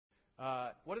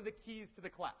What are the keys to the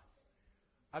class?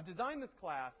 I've designed this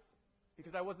class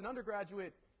because I was an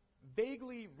undergraduate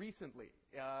vaguely recently,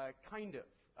 kind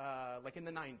of, like in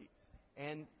the 90s.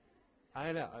 And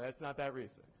I know, that's not that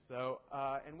recent. So,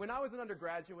 and when I was an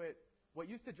undergraduate, what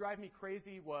used to drive me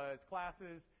crazy was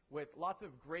classes with lots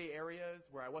of gray areas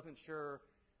where I wasn't sure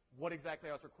what exactly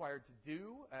I was required to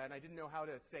do, and I didn't know how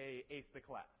to, say, ace the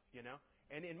class, you know?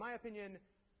 And in my opinion,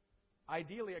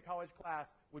 ideally a college class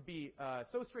would be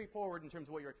so straightforward in terms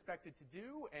of what you're expected to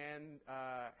do and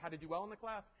how to do well in the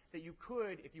class that you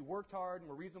could, if you worked hard and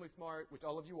were reasonably smart, which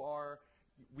all of you are,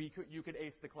 you could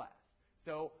ace the class.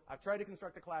 So I've tried to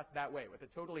construct the class that way, with a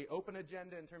totally open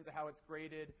agenda in terms of how it's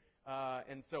graded,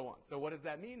 and so on. So what does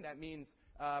that mean? That means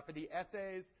for the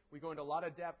essays, we go into a lot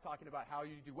of depth talking about how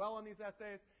you do well on these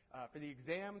essays. For the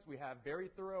exams, we have very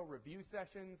thorough review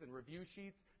sessions and review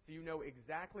sheets, so you know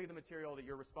exactly the material that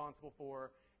you're responsible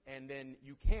for, and then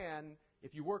you can,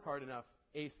 if you work hard enough,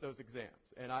 ace those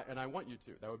exams. And I want you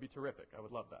to. That would be terrific. I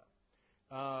would love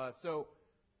that. So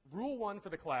rule one for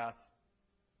the class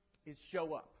is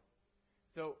show up.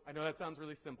 So I know that sounds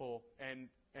really simple, and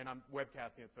I'm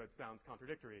webcasting it, so it sounds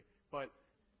contradictory, but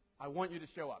I want you to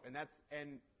show up.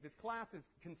 And this class is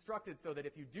constructed so that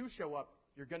if you do show up,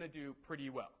 you're going to do pretty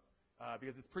well.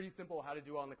 Because it's pretty simple how to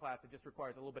do well in the class. It just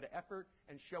requires a little bit of effort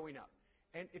and showing up.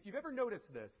 And if you've ever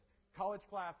noticed this, college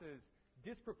classes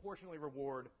disproportionately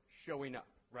reward showing up,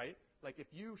 right? Like if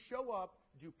you show up,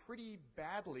 do pretty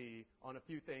badly on a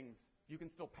few things, you can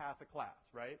still pass a class,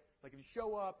 right? Like if you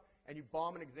show up and you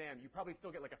bomb an exam, you probably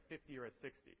still get like a 50 or a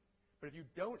 60. But if you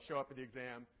don't show up at the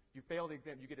exam, you fail the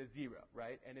exam, you get a 0,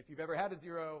 right? And if you've ever had a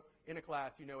 0 in a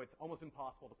class, you know it's almost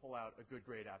impossible to pull out a good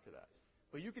grade after that.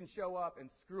 But you can show up and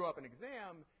screw up an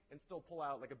exam and still pull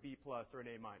out like a B+ or an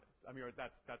A-. I mean,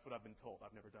 that's what I've been told.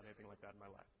 I've never done anything like that in my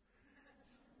life.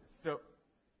 So,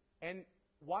 and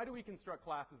why do we construct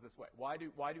classes this way? Why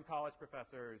do college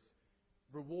professors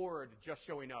reward just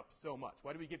showing up so much?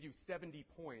 Why do we give you 70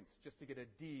 points just to get a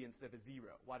D instead of a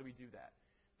 0? Why do we do that?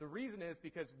 The reason is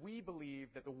because we believe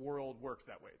that the world works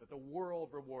that way, that the world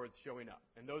rewards showing up.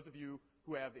 And those of you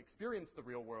who have experienced the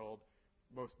real world,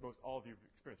 most all of you have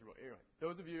experienced the real world. Anyway,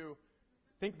 those of you,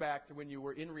 think back to when you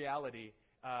were in reality.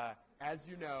 As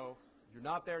you know, you're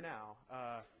not there now,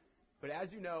 but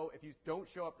as you know, if you don't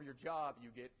show up for your job, you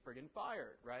get friggin'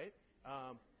 fired, right?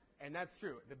 And that's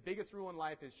true. The biggest rule in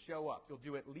life is show up. You'll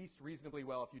do at least reasonably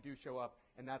well if you do show up,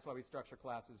 and that's why we structure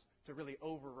classes to really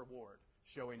over-reward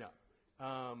showing up.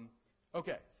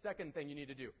 Okay, second thing you need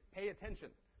to do, pay attention.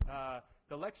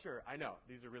 The lecture, I know,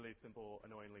 these are really simple,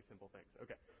 annoyingly simple things.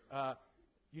 Okay,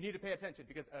 you need to pay attention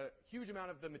because a huge amount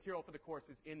of the material for the course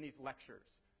is in these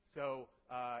lectures. So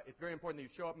it's very important that you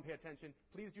show up and pay attention.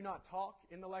 Please do not talk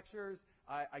in the lectures.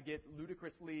 I get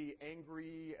ludicrously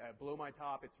angry, blow my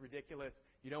top. It's ridiculous.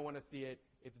 You don't want to see it.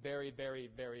 It's very, very,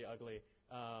 very ugly.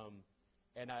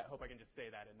 And I hope I can just say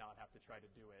that and not have to try to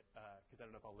do it because I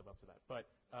don't know if I'll live up to that.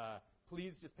 But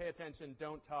please just pay attention.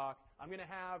 Don't talk. I'm going to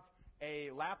have a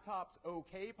laptops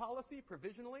okay policy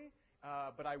provisionally,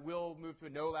 but I will move to a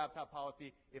no laptop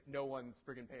policy if no one's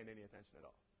friggin' paying any attention at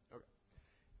all.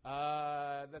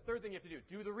 Okay. The third thing you have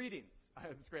to do the readings.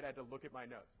 It's great. I had to look at my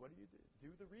notes. What do you do?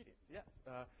 Do the readings. Yes.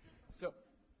 So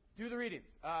do the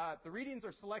readings. The readings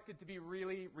are selected to be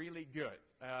really, really good.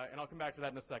 And I'll come back to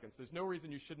that in a second. So there's no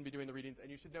reason you shouldn't be doing the readings.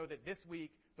 And you should know that this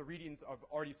week, the readings have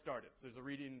already started. So there's a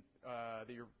reading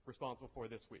that you're responsible for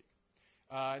this week.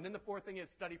 And then the fourth thing is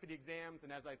study for the exams.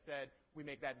 And as I said, we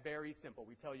make that very simple.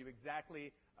 We tell you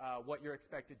exactly what you're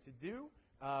expected to do.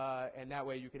 And that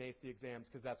way you can ace the exams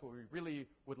because that's what we really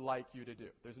would like you to do.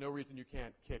 There's no reason you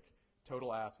can't kick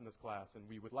total ass in this class, and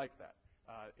we would like that.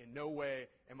 In no way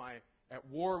am I at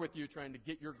war with you trying to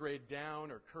get your grade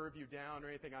down or curve you down or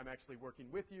anything. I'm actually working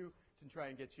with you to try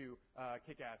and get you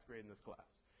kick-ass grade in this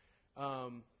class.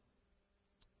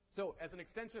 So as an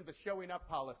extension of the showing up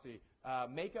policy,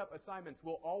 make-up assignments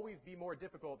will always be more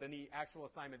difficult than the actual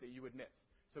assignment that you would miss.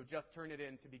 So just turn it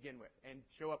in to begin with and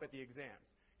show up at the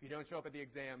exams. If you don't show up at the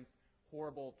exams,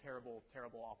 horrible, terrible,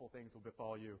 terrible, awful things will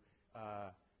befall you.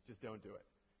 Just don't do it.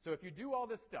 So if you do all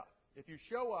this stuff, if you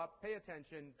show up, pay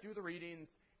attention, do the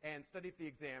readings, and study for the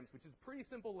exams, which is a pretty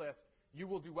simple list, you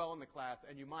will do well in the class,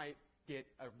 and you might get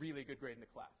a really good grade in the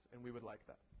class, and we would like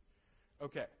that.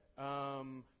 Okay.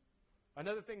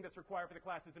 Another thing that's required for the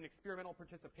class is an experimental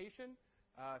participation,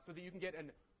 so that you can get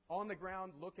an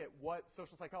on-the-ground look at what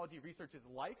social psychology research is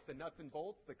like, the nuts and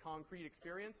bolts, the concrete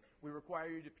experience. We require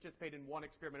you to participate in one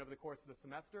experiment over the course of the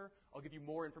semester. I'll give you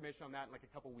more information on that in like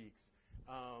a couple weeks.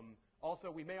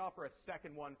 Also, we may offer a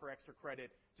second one for extra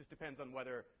credit. Just depends on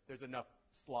whether there's enough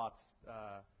slots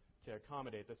to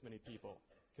accommodate this many people.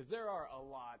 because there are a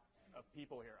lot of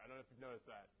people here. I don't know if you've noticed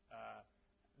that.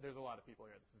 There's a lot of people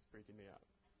here. This is freaking me out.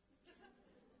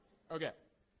 Okay,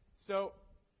 so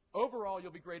overall,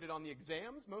 you'll be graded on the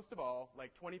exams, most of all,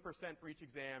 like 20% for each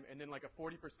exam, and then like a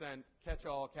 40%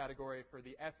 catch-all category for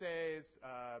the essays,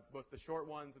 both the short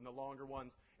ones and the longer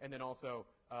ones, and then also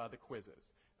the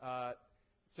quizzes.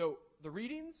 So the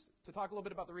readings, to talk a little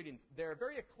bit about the readings, they're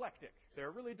very eclectic.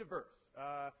 They're really diverse.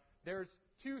 There's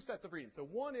two sets of readings. So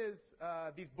one is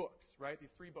these books, right,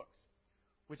 these 3 books,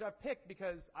 which I've picked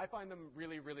because I find them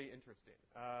really, really interesting.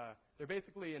 They're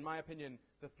basically, in my opinion,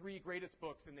 the 3 greatest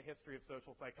books in the history of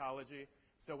social psychology.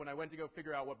 So when I went to go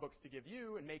figure out what books to give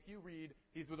you and make you read,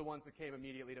 these were the ones that came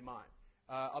immediately to mind.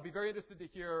 I'll be very interested to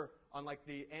hear on like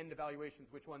the end evaluations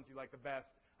which ones you like the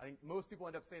best. I think most people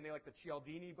end up saying they like the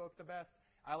Cialdini book the best.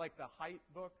 I like the Haidt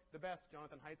book the best,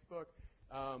 Jonathan Haidt's book.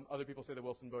 Other people say the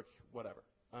Wilson book, whatever.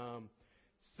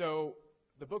 So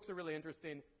the books are really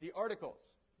interesting. The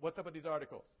articles. What's up with these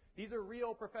articles? These are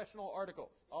real professional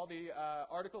articles. All the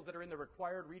articles that are in the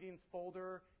required readings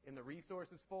folder, in the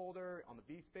resources folder, on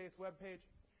the bSpace webpage,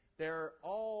 they're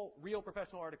all real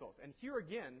professional articles. And here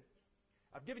again,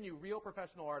 I've given you real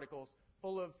professional articles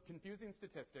full of confusing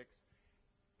statistics,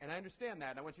 and I understand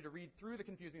that, and I want you to read through the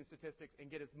confusing statistics and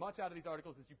get as much out of these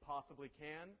articles as you possibly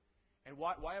can. And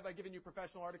why have I given you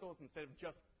professional articles instead of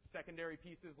just secondary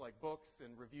pieces like books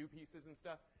and review pieces and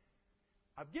stuff?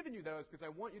 I've given you those because I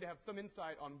want you to have some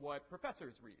insight on what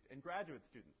professors read and graduate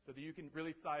students so that you can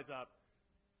really size up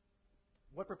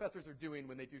what professors are doing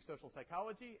when they do social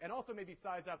psychology, and also maybe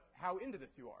size up how into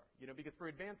this you are. You know, because for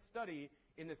advanced study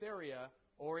in this area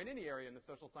or in any area in the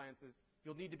social sciences,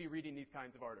 you'll need to be reading these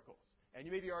kinds of articles. And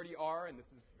you maybe already are, and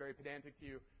this is very pedantic to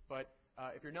you, but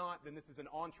if you're not, then this is an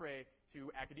entree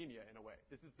to academia in a way.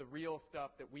 This is the real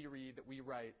stuff that we read, that we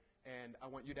write, and I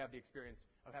want you to have the experience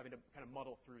of having to kind of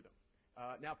muddle through them.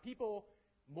 Now, people,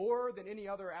 more than any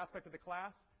other aspect of the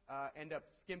class, end up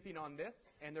skimping on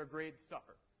this, and their grades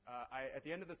suffer. At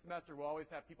the end of the semester, we'll always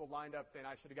have people lined up saying,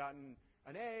 I should have gotten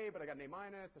an A, but I got an A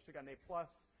minus. I should have gotten an A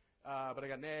plus, but I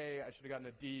got an A. I should have gotten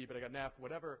a D, but I got an F,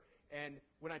 whatever. And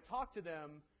when I talk to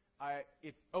them,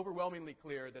 it's overwhelmingly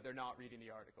clear that they're not reading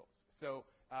the articles. So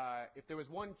if there was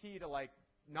one key to like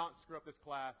not screw up this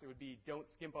class, it would be don't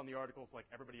skimp on the articles like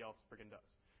everybody else friggin'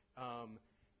 does.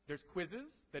 There's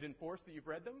quizzes that enforce that you've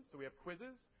read them. So we have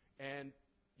quizzes, and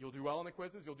you'll do well in the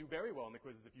quizzes. You'll do very well in the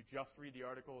quizzes if you just read the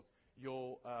articles.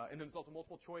 And then there's also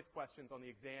multiple choice questions on the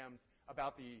exams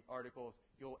about the articles.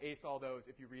 You'll ace all those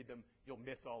if you read them. You'll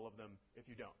miss all of them if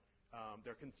you don't.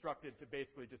 They're constructed to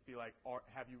basically just be like,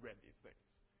 have you read these things?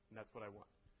 And that's what I want.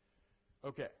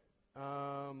 Okay.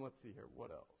 Let's see here.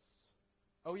 What else?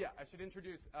 Oh, yeah. I should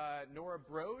introduce Nora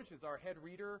Broge is our head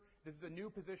reader. This is a new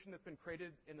position that's been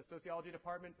created in the sociology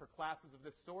department for classes of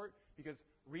this sort because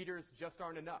readers just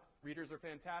aren't enough. Readers are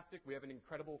fantastic. We have an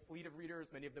incredible fleet of readers.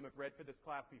 Many of them have read for this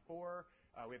class before.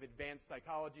 We have advanced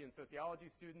psychology and sociology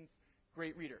students.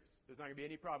 Great readers. There's not going to be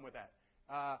any problem with that.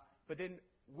 But then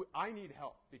I need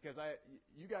help because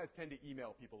you guys tend to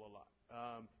email people a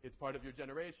lot. It's part of your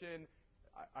generation.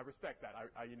 I respect that.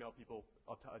 I email people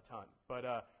a ton. But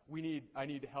I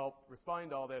need help responding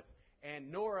to all this.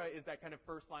 And Nora is that kind of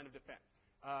first line of defense.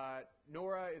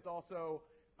 Nora is also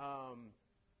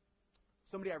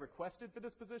somebody I requested for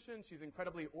this position. She's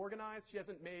incredibly organized. She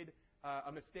hasn't made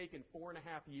a mistake in 4.5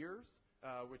 years,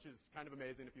 which is kind of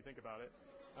amazing if you think about it.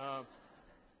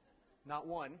 Not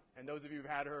one. And those of you who've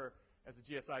had her as a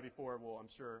GSI before will, I'm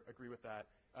sure, agree with that.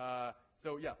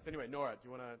 So anyway, Nora, do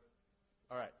you want to?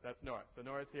 All right, that's Nora. So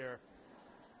Nora's here.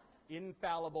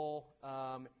 Infallible.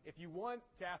 If you want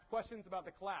to ask questions about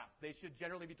the class, they should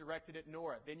generally be directed at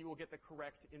Nora. Then you will get the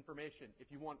correct information.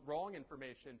 If you want wrong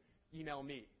information, email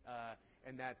me.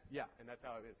 And that's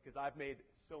how it is, because I've made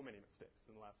so many mistakes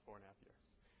in the last 4.5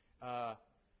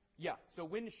 years. So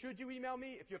when should you email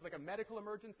me? If you have like a medical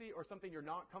emergency or something you're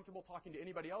not comfortable talking to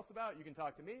anybody else about, you can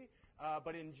talk to me.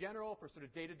 But in general, for sort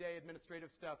of day-to-day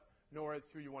administrative stuff, Nora's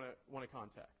who you want to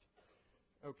contact.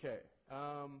 Okay.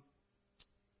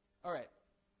 All right.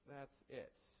 That's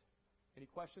it. Any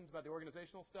questions about the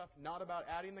organizational stuff? Not about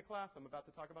adding the class. I'm about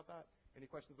to talk about that. Any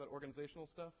questions about organizational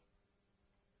stuff?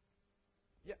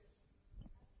 Yes.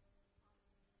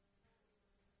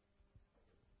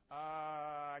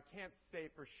 I can't say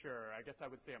for sure. I guess I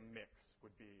would say a mix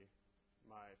would be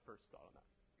my first thought on that.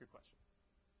 Good question.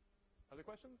 Other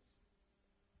questions?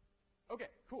 Okay,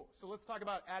 cool. So let's talk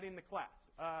about adding the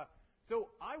class. So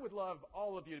I would love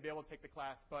all of you to be able to take the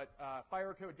class, but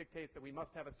fire code dictates that we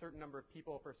must have a certain number of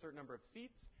people for a certain number of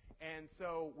seats, and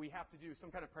so we have to do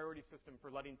some kind of priority system for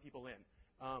letting people in.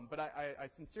 But I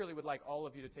sincerely would like all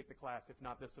of you to take the class, if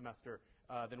not this semester,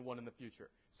 then one in the future.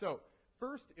 So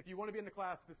first, if you want to be in the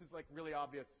class, this is like really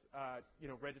obvious,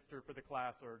 register for the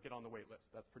class or get on the wait list.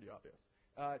 That's pretty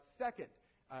obvious. Second,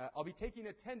 I'll be taking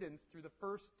attendance through the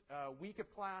first week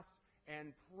of class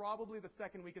and probably the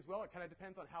second week as well. It kind of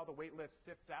depends on how the wait list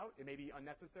sifts out. It may be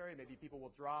unnecessary. Maybe people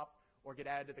will drop or get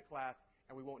added to the class,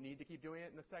 and we won't need to keep doing it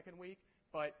in the second week.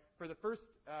 But for the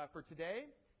first, for today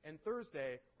and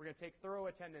Thursday, we're going to take thorough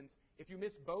attendance. If you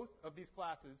miss both of these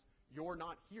classes, you're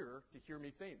not here to hear me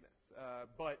saying this.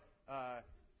 But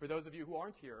for those of you who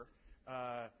aren't here,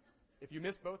 if you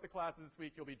miss both the classes this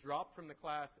week, you'll be dropped from the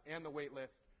class and the wait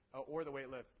list,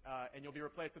 and you'll be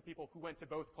replaced with people who went to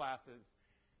both classes.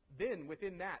 Then,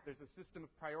 within that, there's a system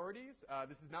of priorities.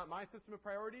 This is not my system of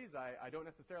priorities. I don't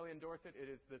necessarily endorse it. It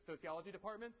is the sociology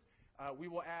department's. We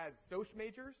will add soc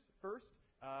majors first.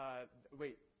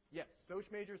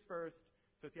 Soc majors first,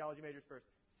 sociology majors first.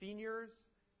 Seniors,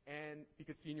 and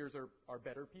because seniors are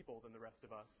better people than the rest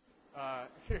of us.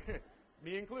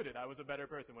 Me included. I was a better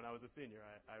person when I was a senior.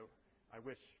 I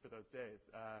wish for those days.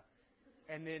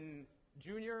 And then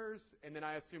juniors, and then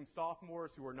I assume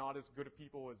sophomores who are not as good of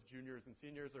people as juniors and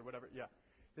seniors or whatever. Yeah,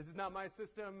 this is not my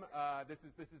system. This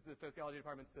is the sociology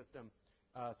department system.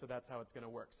 So that's how it's going to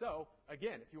work. So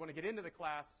again, if you want to get into the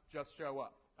class, just show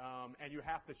up, and you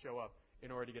have to show up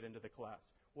in order to get into the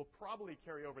class. We'll probably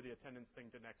carry over the attendance thing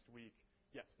to next week.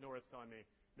 Yes, Nora's telling me.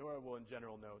 Nora will in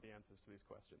general know the answers to these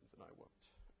questions, and I won't.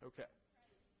 Okay.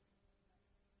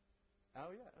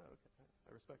 Oh yeah. Oh, okay.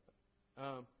 I respect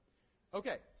that.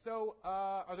 Okay, so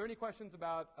are there any questions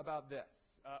about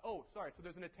this? Sorry, so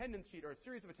there's an attendance sheet or a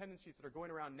series of attendance sheets that are going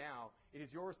around now. It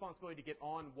is your responsibility to get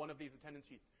on one of these attendance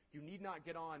sheets. You need not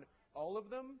get on all of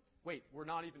them. Wait,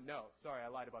 no, sorry, I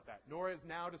lied about that. Nora is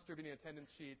now distributing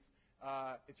attendance sheets.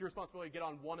 It's your responsibility to get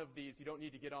on one of these. You don't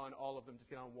need to get on all of them, just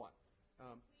get on one.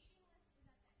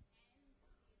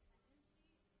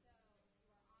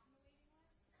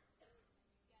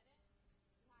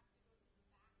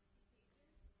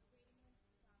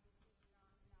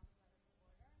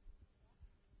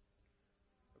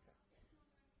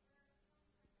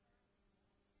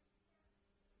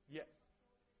 Yes.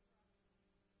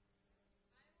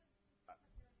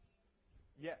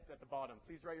 Yes, at the bottom.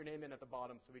 Please write your name in at the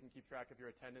bottom so we can keep track of your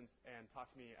attendance and talk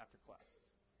to me after class.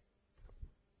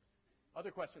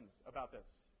 Other questions about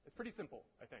this? It's pretty simple,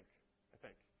 I think.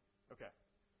 Okay.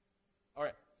 All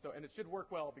right, so, and it should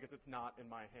work well because it's not in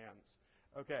my hands.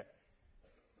 Okay.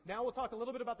 Now we'll talk a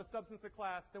little bit about the substance of the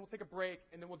class, then we'll take a break,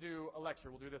 and then we'll do a lecture.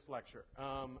 We'll do this lecture.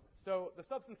 So the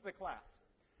substance of the class.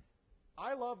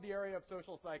 I love the area of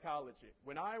social psychology.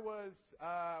 When I was,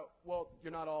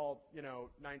 you're not all,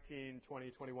 19, 20,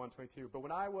 21, 22, but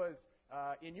when I was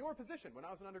in your position, when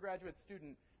I was an undergraduate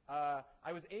student,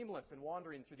 I was aimless and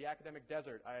wandering through the academic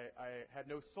desert. I had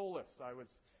no solace. I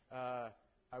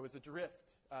was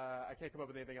adrift. I can't come up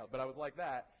with anything else, but I was like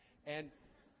that. And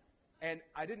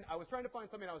I was trying to find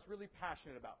something I was really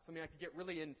passionate about, something I could get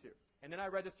really into. And then I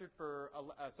registered for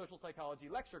a social psychology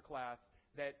lecture class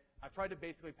that I've tried to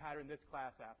basically pattern this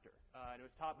class after. And it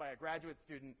was taught by a graduate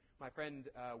student, my friend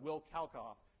Will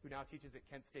Kalkoff, who now teaches at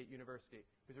Kent State University,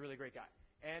 who's a really great guy.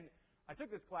 And I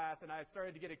took this class, and I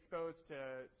started to get exposed to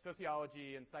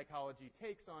sociology and psychology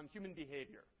takes on human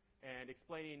behavior and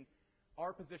explaining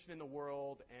our position in the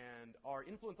world and our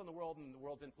influence on the world and the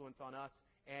world's influence on us,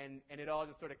 and it all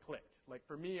just sort of clicked. Like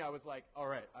for me, I was like, all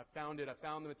right, I found it. I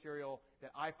found the material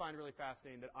that I find really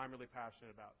fascinating, that I'm really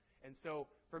passionate about. And so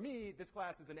for me, this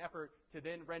class is an effort to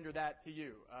then render that to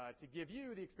you, to give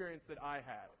you the experience that I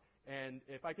had. And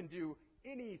if I can do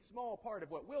any small part of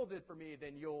what Will did for me,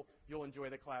 then you'll enjoy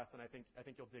the class, and I think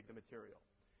you'll dig the material.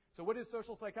 So what is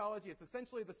social psychology? It's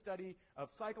essentially the study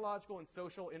of psychological and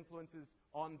social influences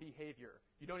on behavior.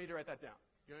 You don't need to write that down.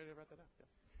 You don't need to write that down?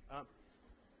 Yeah.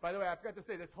 By the way, I forgot to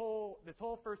say, this whole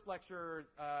first lecture,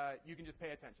 you can just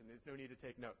pay attention. There's no need to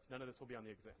take notes. None of this will be on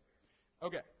the exam.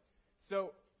 Okay,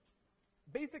 so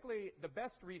basically, the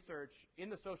best research in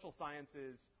the social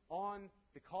sciences on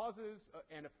the causes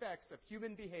and effects of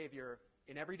human behavior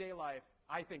in everyday life,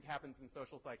 I think, happens in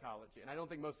social psychology. And I don't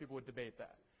think most people would debate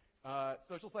that.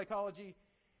 Social psychology,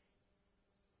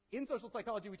 in social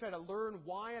psychology, we try to learn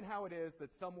why and how it is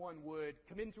that someone would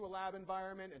come into a lab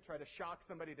environment and try to shock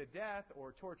somebody to death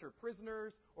or torture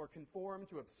prisoners or conform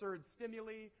to absurd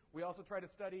stimuli. We also try to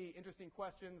study interesting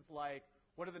questions like,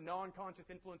 what are the non-conscious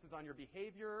influences on your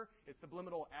behavior? Is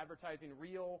subliminal advertising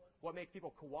real? What makes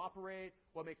people cooperate?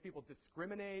 What makes people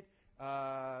discriminate?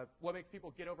 What makes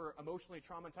people get over emotionally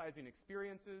traumatizing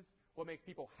experiences? What makes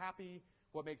people happy?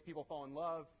 What makes people fall in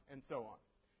love? And so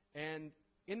on. And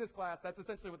in this class, that's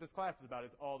essentially what this class is about,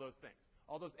 is all those things.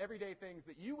 All those everyday things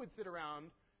that you would sit around,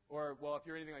 or, well, if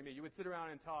you're anything like me, you would sit around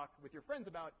and talk with your friends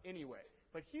about anyway.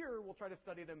 But here, we'll try to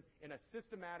study them in a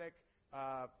systematic,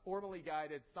 formally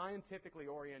guided, scientifically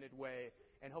oriented way,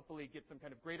 and hopefully get some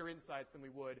kind of greater insights than we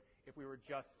would if we were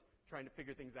just trying to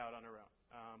figure things out on our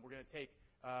own. We're going to take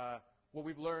what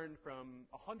we've learned from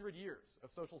 100 years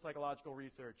of social psychological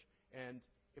research, and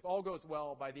if all goes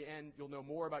well, by the end, you'll know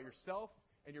more about yourself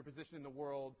and your position in the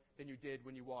world than you did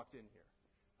when you walked in here.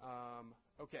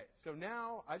 Okay, so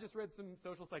now I just read some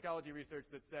social psychology research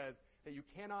that says that you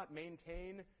cannot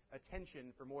maintain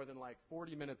attention for more than like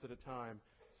 40 minutes at a time.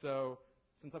 So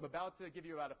since I'm about to give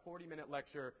you about a 40-minute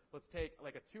lecture, let's take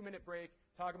like a 2-minute break,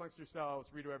 talk amongst yourselves,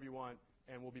 read whatever you want,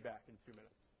 and we'll be back in 2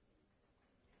 minutes.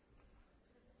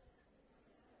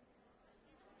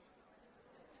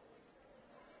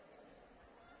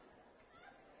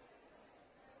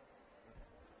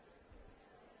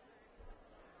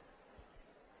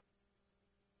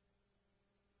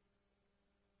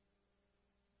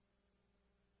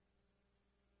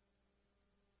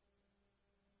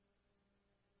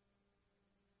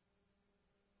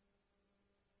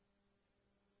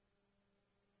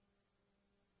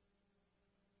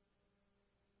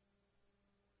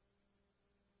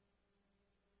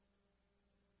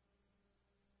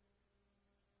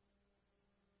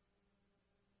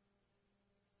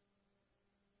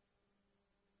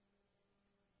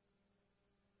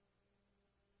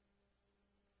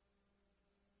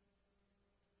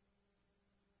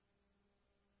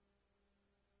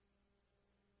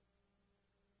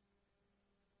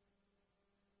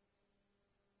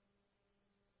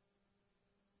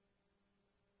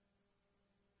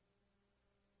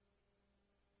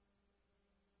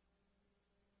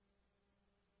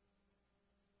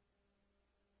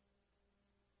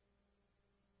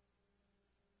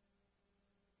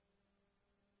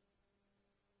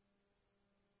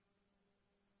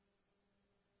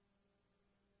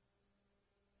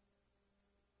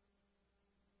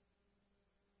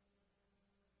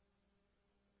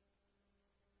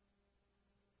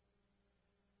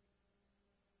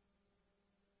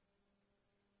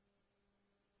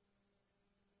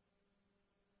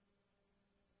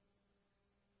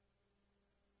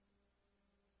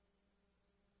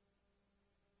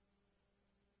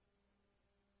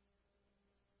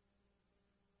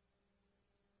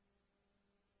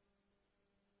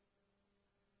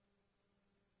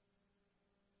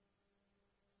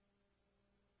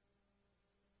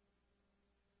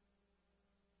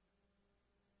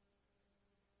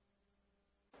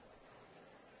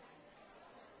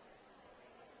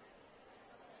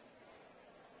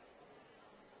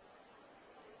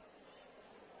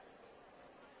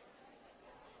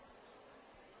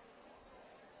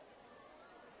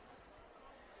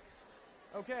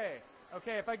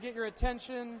 Okay, if I get your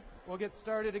attention, we'll get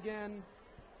started again.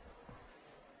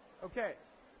 Okay.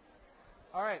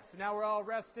 All right, so now we're all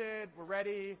rested, we're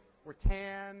ready, we're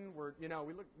tan,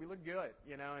 we look good,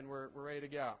 and we're ready to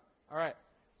go. All right.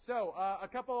 So, a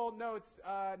couple notes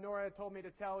Nora told me to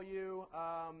tell you.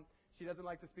 She doesn't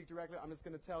like to speak directly. I'm just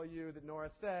going to tell you that Nora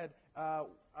said,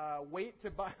 wait to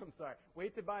buy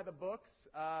the books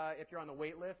if you're on the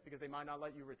wait list, because they might not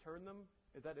let you return them.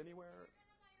 Is that anywhere?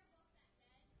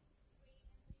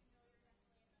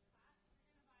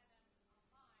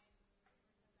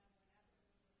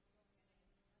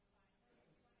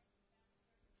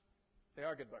 They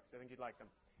are good books. I think you'd like them.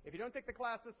 If you don't take the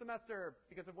class this semester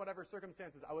because of whatever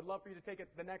circumstances, I would love for you to take it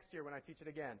the next year when I teach it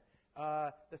again.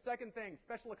 The second thing,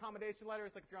 special accommodation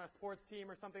letters, like if you're on a sports team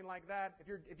or something like that.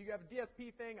 If you have a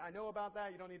DSP thing, I know about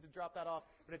that. You don't need to drop that off.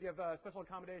 But if you have a special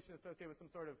accommodation associated with some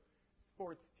sort of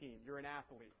sports team, you're an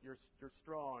athlete, you're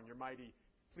strong, you're mighty,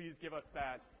 please give us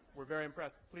that. We're very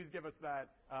impressed. Please give us that,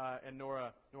 and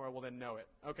Nora will then know it.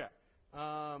 Okay.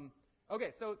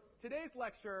 Okay, so today's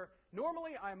lecture,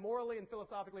 normally I'm morally and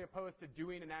philosophically opposed to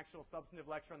doing an actual substantive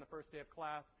lecture on the first day of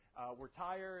class. We're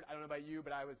tired. I don't know about you,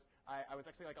 but I was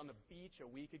actually like on the beach a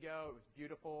week ago. It was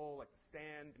beautiful, like the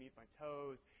sand beneath my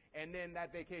toes. And then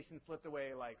that vacation slipped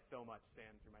away like so much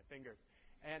sand through my fingers.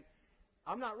 And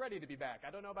I'm not ready to be back.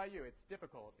 I don't know about you. It's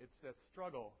difficult. It's a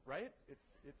struggle, right?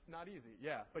 It's not easy.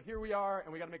 Yeah, but here we are,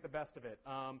 and we got to make the best of it.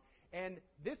 And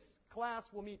this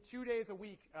class will meet 2 days a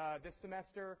week this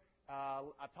semester.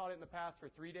 I've taught it in the past for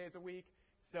 3 days a week,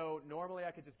 so normally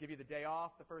I could just give you the day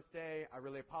off the first day. I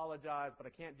really apologize, but I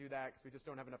can't do that because we just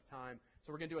don't have enough time.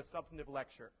 So we're going to do a substantive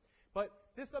lecture. But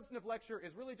this substantive lecture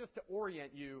is really just to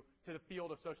orient you to the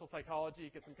field of social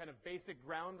psychology, get some kind of basic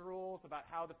ground rules about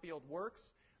how the field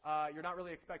works. You're not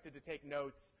really expected to take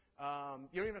notes. You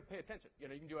don't even have to pay attention. You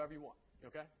can do whatever you want,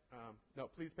 okay? No,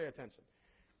 please pay attention.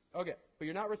 Okay, but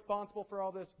you're not responsible for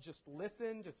all this. Just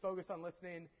listen, just focus on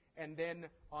listening, and then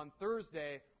on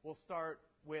Thursday, we'll start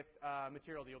with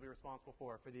material that you'll be responsible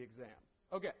for the exam.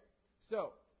 Okay,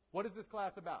 so what is this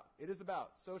class about? It is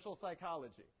about social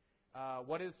psychology.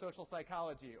 What is social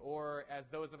psychology, or as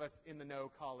those of us in the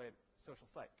know call it, social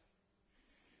psych?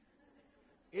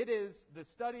 It is the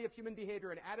study of human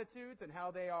behavior and attitudes and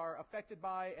how they are affected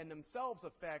by and themselves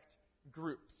affect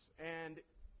groups. And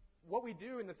what we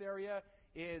do in this area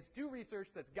is do research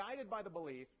that's guided by the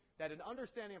belief that an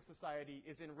understanding of society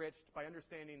is enriched by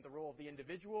understanding the role of the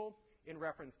individual in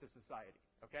reference to society.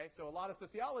 Okay? So a lot of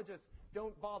sociologists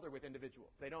don't bother with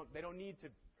individuals. They don't need to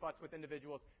futz with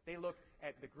individuals. They look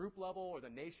at the group level or the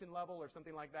nation level or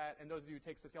something like that, and those of you who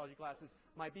take sociology classes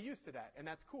might be used to that, and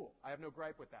that's cool. I have no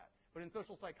gripe with that. But in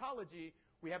social psychology,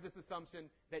 we have this assumption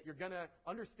that you're going to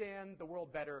understand the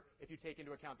world better if you take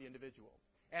into account the individual.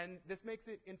 And this makes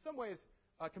it, in some ways,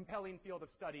 a compelling field of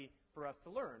study for us to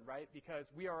learn, right?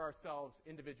 Because we are ourselves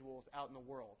individuals out in the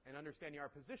world, and understanding our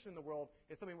position in the world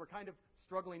is something we're kind of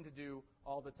struggling to do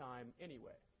all the time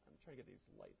anyway. I'm trying to get these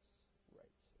lights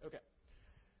right. Okay.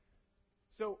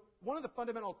 So one of the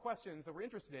fundamental questions that we're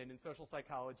interested in social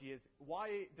psychology is,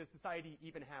 why does society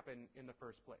even happen in the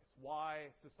first place? Why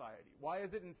society? Why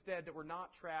is it instead that we're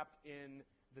not trapped in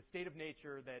the state of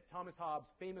nature that Thomas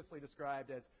Hobbes famously described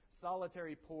as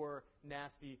solitary, poor,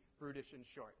 nasty, brutish, and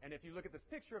short? And if you look at this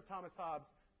picture of Thomas Hobbes,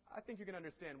 I think you can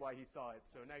understand why he saw it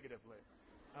so negatively.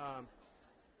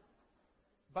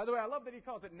 By the way, I love that he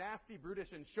calls it nasty,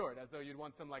 brutish, and short, as though you'd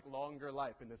want some longer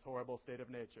life in this horrible state of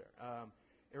nature.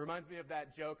 It reminds me of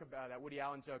that joke about that Woody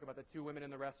Allen joke about the two women in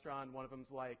the restaurant. One of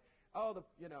them's like, "Oh, the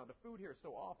food here is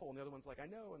so awful," and the other one's like, "I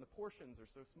know, and the portions are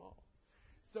so small."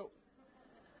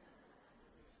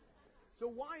 So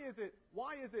why is it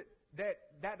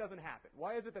that doesn't happen?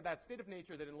 Why is it that state of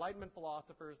nature that Enlightenment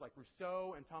philosophers like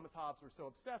Rousseau and Thomas Hobbes were so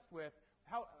obsessed with,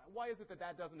 why is it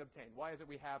that doesn't obtain? Why is it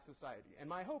we have society? And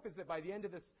my hope is that by the end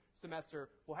of this semester,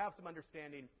 we'll have some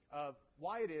understanding of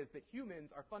why it is that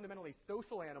humans are fundamentally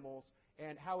social animals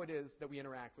and how it is that we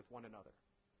interact with one another.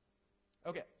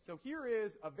 Okay, so here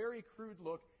is a very crude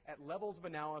look at levels of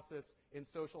analysis in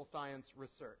social science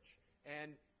research.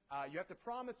 And you have to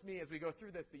promise me as we go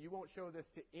through this that you won't show this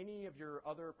to any of your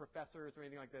other professors or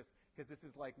anything like this, because this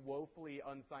is woefully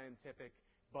unscientific,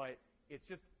 but it's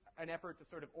just an effort to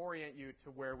sort of orient you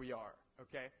to where we are,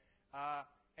 okay?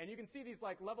 And you can see these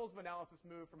levels of analysis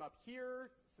move from up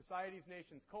here, societies,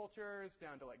 nations, cultures,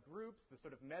 down to groups, the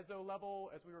sort of meso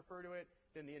level as we refer to it,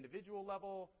 then the individual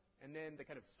level, and then the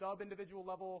kind of sub-individual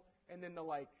level, and then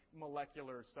the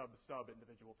molecular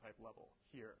sub-individual type level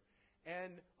here.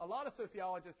 And a lot of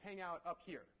sociologists hang out up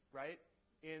here, right?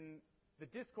 In the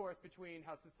discourse between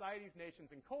how societies,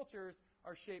 nations, and cultures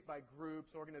are shaped by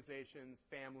groups, organizations,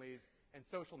 families, and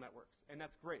social networks. And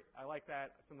that's great. I like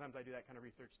that. Sometimes I do that kind of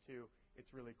research too.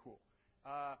 It's really cool.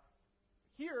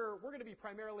 Here, we're going to be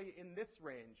primarily in this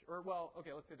range. Or, well,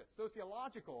 okay, let's say this.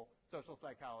 Sociological social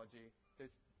psychology.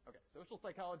 Social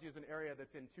psychology is an area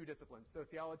that's in two disciplines,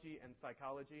 sociology and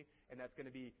psychology, and that's going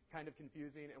to be kind of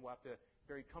confusing, and we'll have to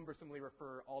very cumbersomely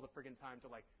refer all the friggin' time to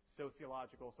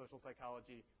sociological social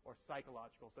psychology or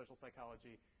psychological social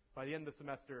psychology. By the end of the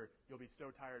semester, you'll be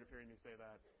so tired of hearing me say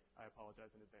that. I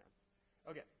apologize in advance.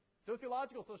 Okay,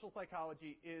 sociological social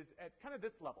psychology is at kind of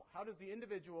this level. How does the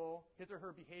individual, his or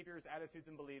her behaviors, attitudes,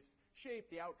 and beliefs shape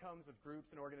the outcomes of groups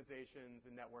and organizations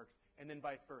and networks, and then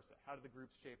vice versa? How do the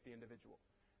groups shape the individual?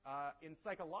 In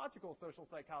psychological social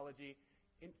psychology,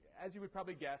 as you would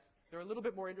probably guess, they're a little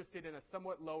bit more interested in a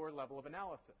somewhat lower level of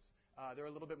analysis. They're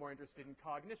a little bit more interested in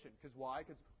cognition. Because why?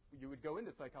 Because you would go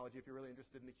into psychology if you're really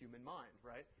interested in the human mind,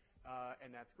 right?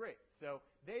 And that's great. So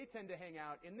they tend to hang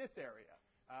out in this area.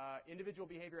 Individual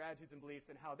behavior, attitudes, and beliefs,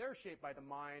 and how they're shaped by the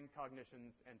mind,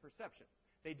 cognitions, and perceptions.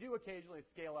 They do occasionally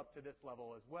scale up to this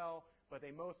level as well, but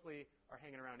they mostly are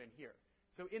hanging around in here.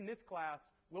 So in this class,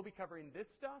 we'll be covering this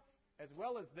stuff as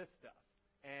well as this stuff,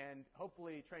 and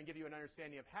hopefully try and give you an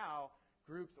understanding of how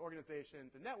groups,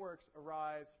 organizations, and networks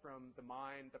arise from the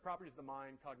mind, the properties of the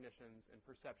mind, cognitions, and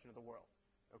perception of the world.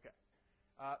 Okay.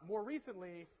 More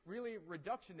recently, really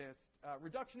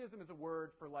reductionism is a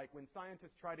word for when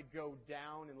scientists try to go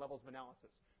down in levels of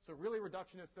analysis. So really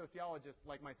reductionist sociologists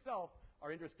like myself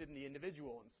are interested in the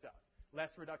individual and stuff.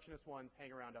 Less reductionist ones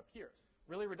hang around up here.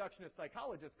 Really reductionist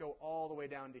psychologists go all the way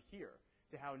down to here,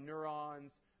 to how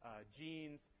neurons,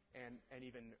 genes, and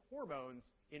even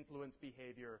hormones influence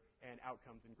behavior and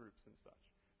outcomes in groups and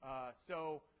such.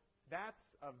 So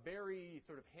that's a very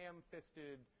sort of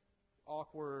ham-fisted,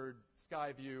 awkward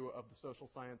sky view of the social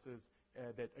sciences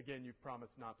that, again, you've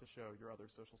promised not to show your other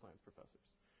social science professors.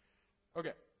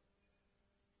 Okay.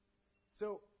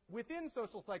 So within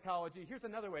social psychology, here's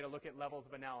another way to look at levels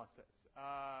of analysis.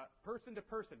 Person to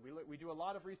person, we do a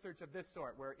lot of research of this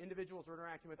sort, where individuals are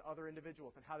interacting with other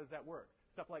individuals, and how does that work?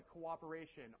 Stuff like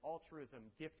cooperation, altruism,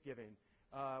 gift-giving.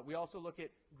 We also look at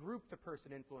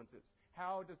group-to-person influences.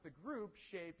 How does the group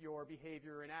shape your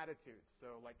behavior and attitudes?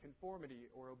 So like conformity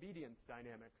or obedience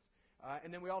dynamics.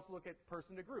 And then we also look at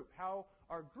person-to-group. How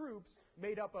are groups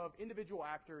made up of individual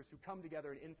actors who come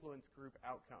together and influence group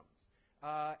outcomes?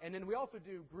 And then we also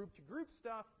do group-to-group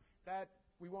stuff that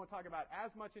we won't talk about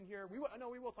as much in here. We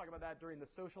will talk about that during the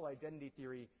social identity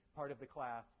theory part of the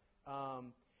class.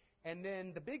 And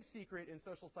then the big secret in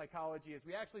social psychology is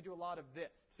we actually do a lot of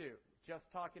this, too.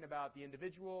 Just talking about the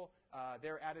individual,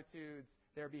 their attitudes,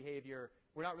 their behavior.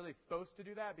 We're not really supposed to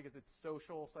do that because it's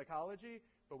social psychology,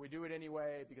 but we do it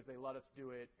anyway because they let us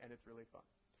do it, and it's really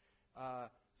fun.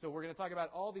 So we're going to talk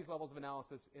about all these levels of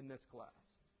analysis in this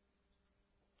class.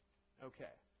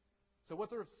 Okay. So what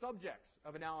sort of subjects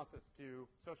of analysis do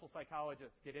social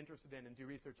psychologists get interested in and do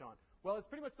research on? Well, it's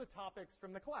pretty much the topics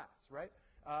from the class, right?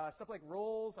 Stuff like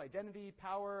roles, identity,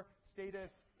 power,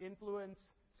 status,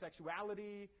 influence,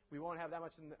 sexuality. We won't have that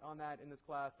much on that in this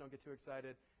class. Don't get too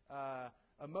excited.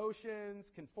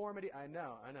 Emotions, conformity. I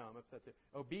know, I'm upset too.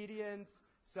 Obedience,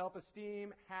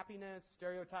 self-esteem, happiness,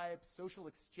 stereotypes, social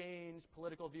exchange,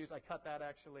 political views. I cut that,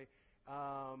 actually,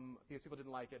 because people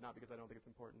didn't like it, not because I don't think it's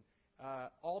important.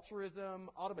 Altruism,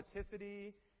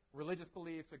 automaticity, religious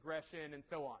beliefs, aggression, and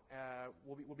so on.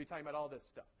 We'll be talking about all this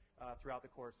stuff throughout the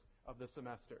course of the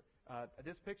semester.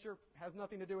 This picture has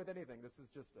nothing to do with anything. This is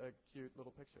just a cute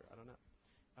little picture. I don't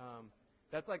know.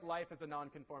 That's like life as a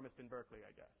nonconformist in Berkeley,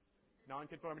 I guess.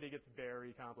 Nonconformity gets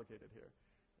very complicated here.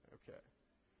 Okay.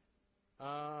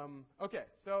 Okay,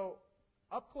 so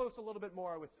up close a little bit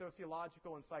more with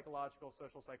sociological and psychological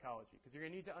social psychology, because you're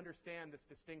going to need to understand this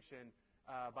distinction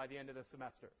by the end of the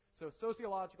semester. So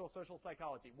sociological social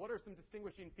psychology. What are some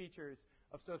distinguishing features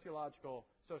of sociological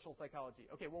social psychology?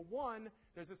 Okay, well, one,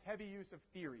 there's this heavy use of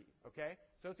theory, okay?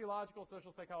 Sociological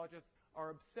social psychologists are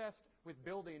obsessed with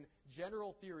building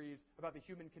general theories about the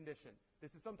human condition.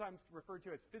 This is sometimes referred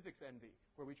to as physics envy,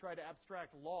 where we try to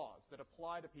abstract laws that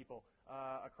apply to people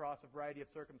across a variety of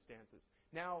circumstances.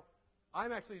 Now,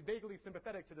 I'm actually vaguely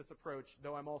sympathetic to this approach,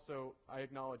 though I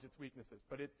acknowledge its weaknesses.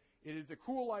 But it is a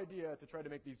cool idea to try to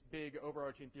make these big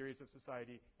overarching theories of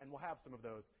society, and we'll have some of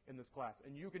those in this class.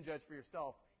 And you can judge for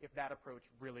yourself if that approach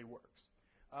really works.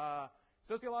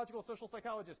 Sociological social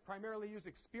psychologists primarily use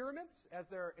experiments as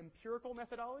their empirical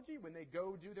methodology when they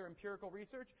go do their empirical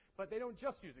research, but they don't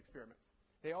just use experiments.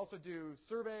 They also do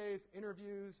surveys,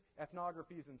 interviews,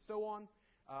 ethnographies, and so on.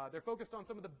 They're focused on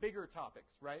some of the bigger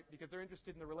topics, right? Because they're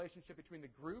interested in the relationship between the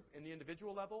group and the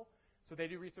individual level. So they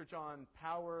do research on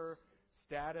power,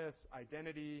 status,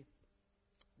 identity,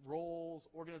 roles,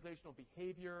 organizational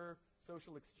behavior,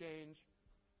 social exchange,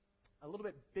 a little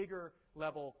bit bigger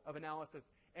level of analysis.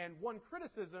 And one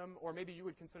criticism, or maybe you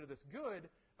would consider this good,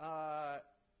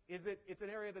 is that it's an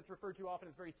area that's referred to often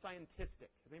as very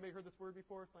scientistic. Has anybody heard this word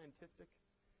before, scientistic?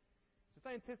 So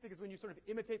scientistic is when you sort of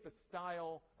imitate the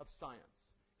style of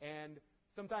science. And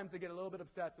sometimes they get a little bit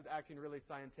obsessed with acting really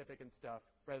scientific and stuff,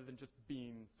 rather than just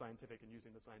being scientific and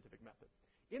using the scientific method.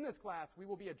 In this class, we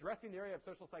will be addressing the area of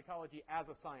social psychology as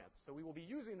a science. So we will be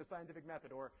using the scientific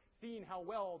method, or seeing how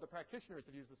well the practitioners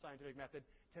have used the scientific method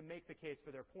to make the case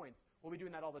for their points. We'll be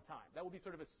doing that all the time. That will be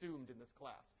sort of assumed in this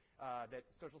class, that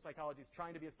social psychology is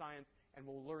trying to be a science, and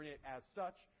we'll learn it as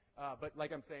such. But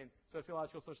like I'm saying,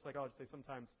 sociological social psychologists, they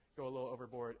sometimes go a little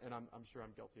overboard, and I'm sure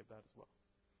I'm guilty of that as well.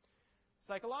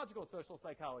 Psychological social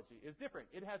psychology is different.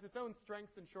 It has its own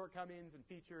strengths and shortcomings and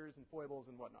features and foibles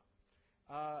and whatnot.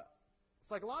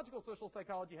 Psychological social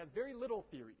psychology has very little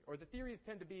theory, or the theories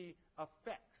tend to be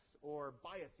effects or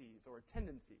biases or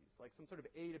tendencies, like some sort of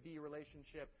A to B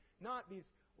relationship, not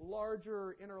these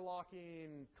larger,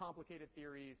 interlocking, complicated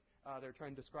theories. They're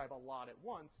trying to describe a lot at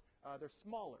once. They're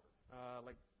smaller,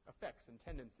 like effects and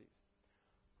tendencies.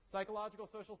 Psychological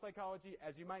social psychology,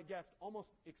 as you might guess,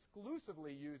 almost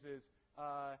exclusively uses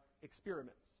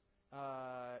experiments.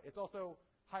 It's also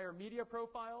higher media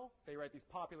profile. They write these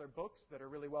popular books that are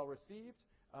really well received.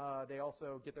 They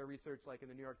also get their research like in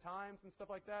the New York Times and stuff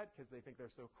like that because they think they're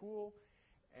so cool,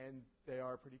 and they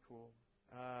are pretty cool.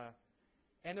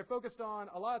 And they're focused on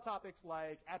a lot of topics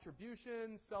like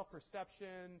attribution,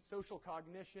 self-perception, social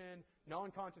cognition,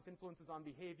 non-conscious influences on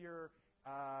behavior,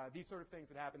 these sort of things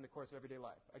that happen in the course of everyday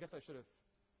life. I guess I should have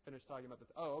finished talking about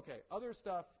this. Oh, okay. Other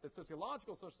stuff that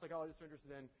sociological social psychologists are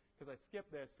interested in, because I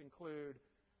skipped this, include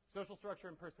social structure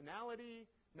and personality,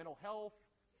 mental health,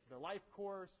 the life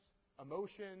course,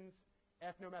 emotions,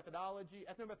 ethnomethodology.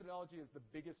 Ethnomethodology is the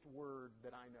biggest word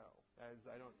that I know,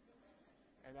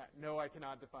 no, I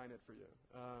cannot define it for you.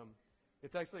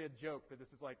 It's actually a joke that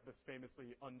this is like this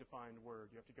famously undefined word.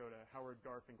 You have to go to Howard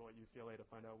Garfinkel at UCLA to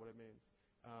find out what it means.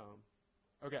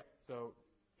 Okay, so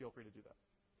feel free to do that.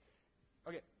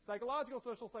 Okay, psychological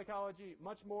social psychology,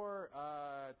 much more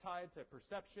tied to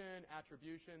perception,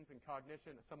 attributions, and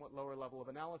cognition, a somewhat lower level of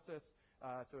analysis.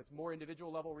 So it's more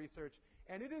individual level research.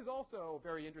 And it is also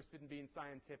very interested in being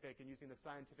scientific and using the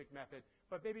scientific method,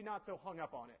 but maybe not so hung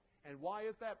up on it. And why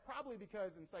is that? Probably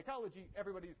because in psychology,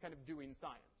 everybody's kind of doing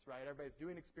science, right? Everybody's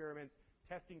doing experiments,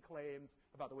 testing claims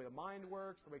about the way the mind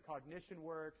works, the way cognition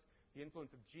works, the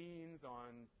influence of genes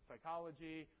on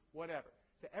psychology, whatever.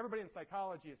 So everybody in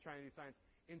psychology is trying to do science.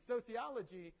 In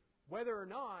sociology, whether or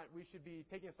not we should be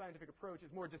taking a scientific approach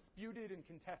is more disputed and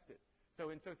contested. So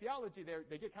in sociology,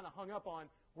 they get kind of hung up on,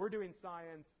 we're doing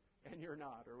science and you're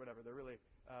not, or whatever. They're really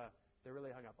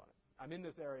hung up on it. I'm in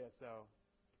this area, so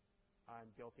I'm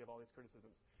guilty of all these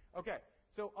criticisms. Okay,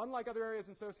 so unlike other areas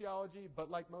in sociology, but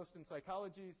like most in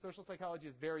psychology, social psychology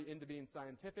is very into being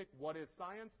scientific. What is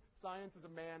science? Science is a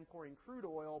man pouring crude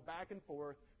oil back and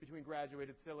forth between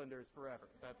graduated cylinders forever.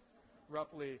 That's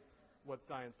roughly what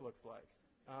science looks like.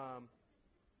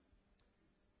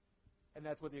 And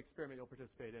that's what the experiment you'll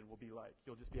participate in will be like.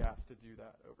 You'll just be asked to do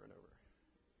that over and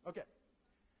over. Okay,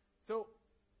 so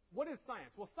what is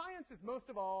science? Well, science is most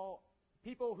of all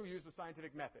people who use the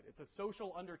scientific method. It's a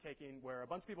social undertaking where a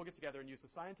bunch of people get together and use the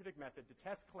scientific method to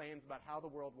test claims about how the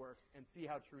world works and see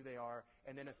how true they are,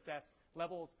 and then assess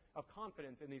levels of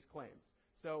confidence in these claims.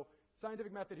 So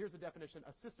scientific method, here's the definition: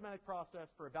 a systematic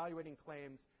process for evaluating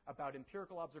claims about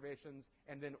empirical observations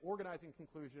and then organizing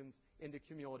conclusions into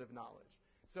cumulative knowledge.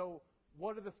 So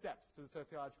what are the steps to the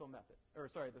sociological method, or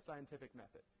sorry, the scientific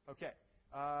method? Okay,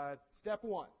 step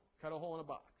one, cut a hole in a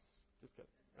box. Just kidding.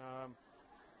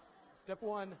 Step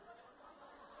one,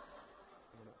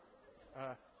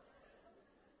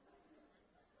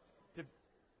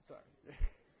 sorry.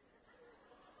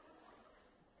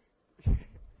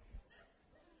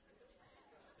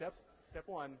 Step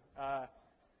one,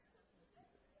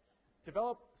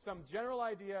 develop some general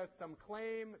idea, some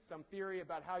claim, some theory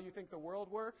about how you think the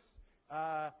world works.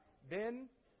 Then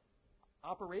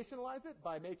operationalize it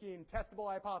by making testable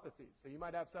hypotheses. So you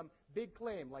might have some big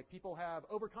claim, like people have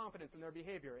overconfidence in their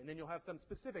behavior, and then you'll have some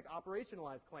specific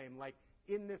operationalized claim, like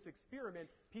in this experiment,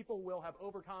 people will have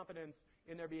overconfidence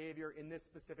in their behavior in this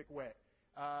specific way.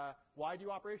 Why do you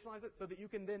operationalize it? So that you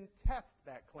can then test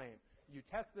that claim. You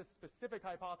test this specific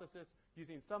hypothesis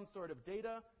using some sort of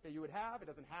data that you would have. It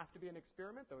doesn't have to be an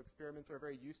experiment, though experiments are a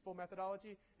very useful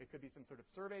methodology. It could be some sort of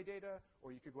survey data,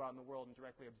 or you could go out in the world and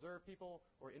directly observe people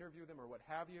or interview them or what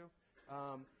have you.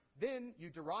 Then you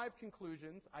derive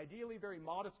conclusions, ideally very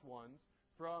modest ones,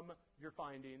 from your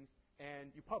findings,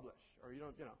 and you publish. Or you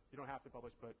don't have to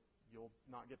publish, but you'll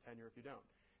not get tenure if you don't.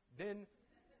 Then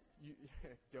you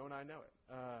don't I know it.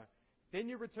 Then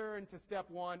you return to step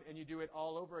one, and you do it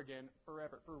all over again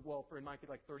forever, for in my case,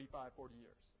 like 35, 40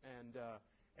 years.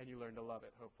 And you learn to love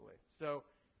it, hopefully. So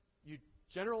you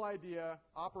general idea,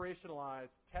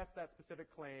 operationalize, test that specific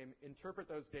claim, interpret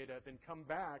those data, then come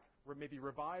back, or maybe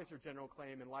revise your general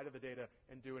claim in light of the data,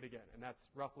 and do it again. And that's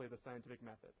roughly the scientific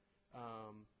method.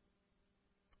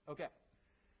 Okay.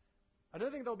 Another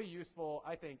thing that'll be useful,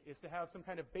 I think, is to have some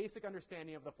kind of basic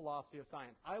understanding of the philosophy of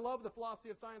science. I love the philosophy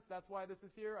of science. That's why this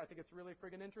is here. I think it's really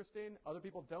friggin' interesting. Other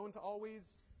people don't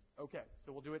always. Okay,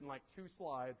 so we'll do it in like 2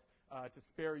 slides to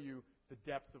spare you the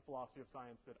depths of philosophy of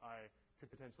science that I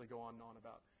could potentially go on and on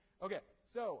about. Okay,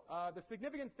 so the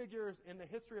significant figures in the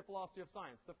history of philosophy of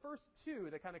science. The first 2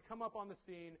 that kind of come up on the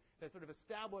scene that sort of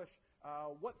establish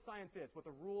what science is, what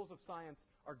the rules of science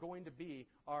are going to be,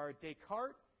 are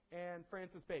Descartes and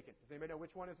Francis Bacon. Does anybody know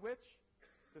which one is which?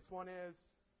 This one is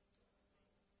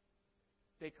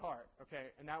Descartes, okay,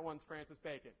 and that one's Francis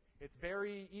Bacon. It's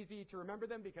very easy to remember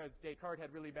them because Descartes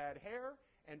had really bad hair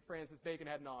and Francis Bacon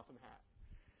had an awesome hat.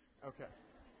 Okay.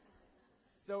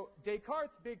 So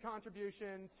Descartes' big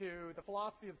contribution to the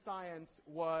philosophy of science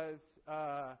was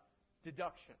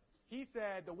deduction. He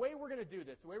said the way we're going to do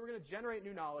this, the way we're going to generate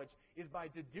new knowledge, is by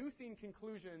deducing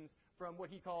conclusions from what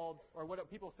he called, or what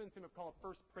people since him have called,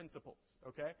 first principles.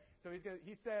 Okay? So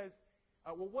he says,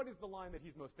 well, what is the line that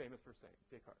he's most famous for saying,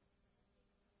 Descartes?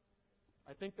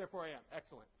 I think, therefore I am.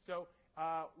 Excellent. So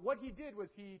what he did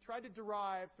was he tried to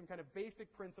derive some kind of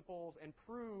basic principles and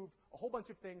prove a whole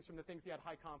bunch of things from the things he had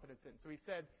high confidence in. So he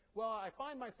said, well, I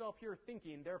find myself here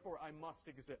thinking, therefore I must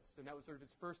exist. And that was sort of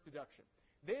his first deduction.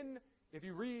 Then, if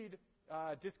you read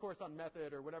discourse on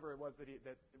method or whatever it was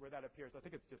where that appears, I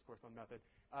think it's discourse on method,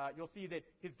 you'll see that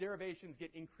his derivations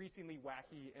get increasingly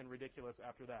wacky and ridiculous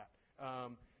after that.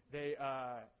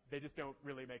 They just don't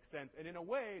really make sense. And in a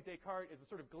way, Descartes is a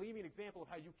sort of gleaming example of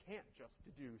how you can't just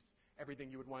deduce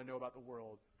everything you would want to know about the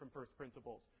world from first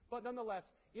principles. But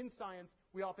nonetheless, in science,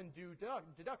 we often do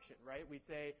deduction, right? We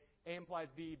say A implies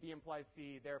B, B implies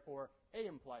C, therefore A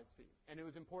implies C. And it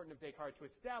was important of Descartes to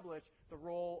establish the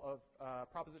role of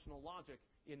propositional logic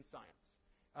in science.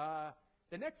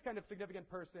 The next kind of significant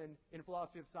person in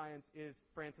philosophy of science is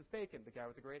Francis Bacon, the guy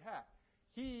with the great hat.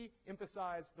 He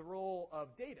emphasized the role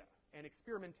of data and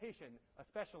experimentation,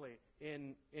 especially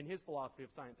in his philosophy of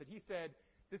science. And he said,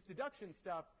 this deduction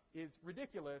stuff is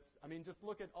ridiculous. I mean, just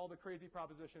look at all the crazy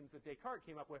propositions that Descartes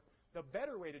came up with. The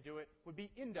better way to do it would be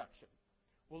induction.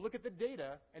 We'll look at the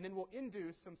data, and then we'll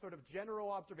induce some sort of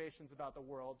general observations about the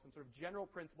world, some sort of general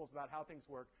principles about how things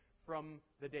work from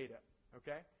the data,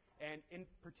 okay? And in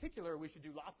particular, we should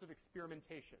do lots of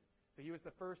experimentation. So he was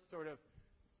the first sort of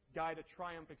guy to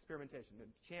triumph experimentation and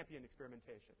champion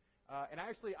experimentation. And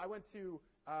I went to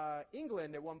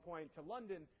England at one point, to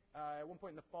London, at one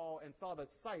point in the fall, and saw the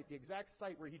site, the exact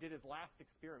site where he did his last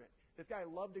experiment. This guy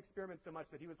loved experiments so much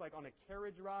that he was like on a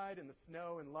carriage ride in the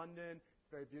snow in London. It's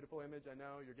a very beautiful image, I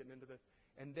know, you're getting into this.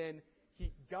 And then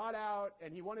he got out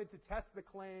and he wanted to test the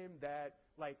claim that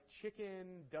like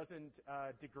chicken doesn't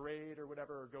degrade or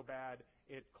whatever or go bad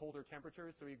at colder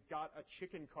temperatures. So he got a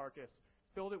chicken carcass,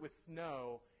 filled it with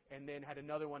snow, and then had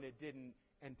another one that didn't,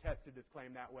 and tested this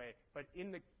claim that way. But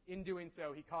in doing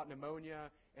so, he caught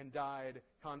pneumonia and died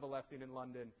convalescing in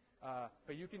London.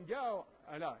 But you can go.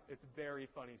 I know, it's a very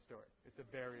funny story. It's a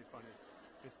very funny.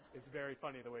 It's very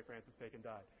funny the way Francis Bacon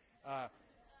died.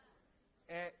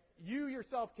 And you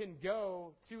yourself can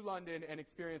go to London and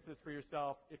experience this for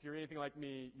yourself. If you're anything like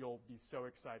me, you'll be so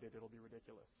excited. It'll be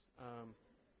ridiculous.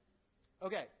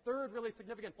 Okay, third really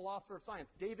significant philosopher of science,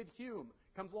 David Hume,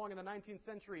 comes along in the 19th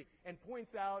century and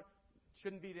points out,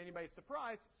 shouldn't be to anybody's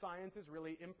surprise, science is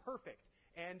really imperfect.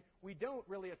 And we don't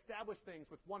really establish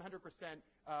things with 100%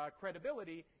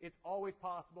 credibility. It's always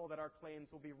possible that our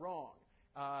claims will be wrong.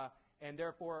 And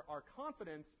therefore, our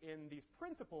confidence in these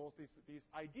principles, these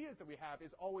ideas that we have,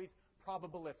 is always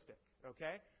probabilistic,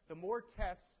 okay? The more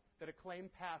tests that a claim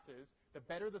passes, the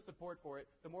better the support for it,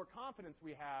 the more confidence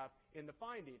we have in the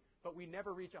finding. But we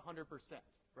never reach 100%,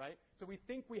 right? So we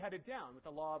think we had it down with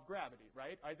the law of gravity,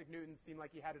 right? Isaac Newton seemed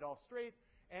like he had it all straight,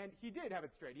 and he did have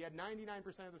it straight. He had 99%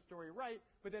 of the story right,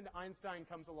 but then Einstein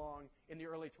comes along in the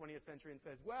early 20th century and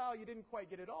says, well, you didn't quite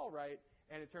get it all right,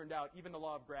 and it turned out even the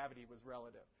law of gravity was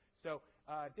relative. So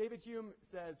David Hume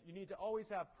says you need to always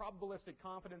have probabilistic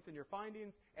confidence in your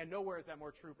findings, and nowhere is that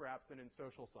more true, perhaps, than in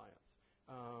social science.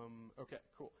 Okay,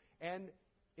 cool. And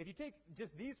if you take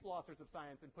just these philosophers of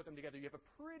science and put them together, you have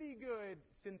a pretty good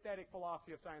synthetic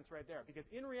philosophy of science right there. Because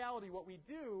in reality, what we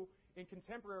do in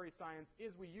contemporary science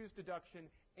is we use deduction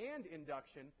and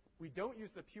induction. We don't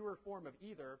use the pure form of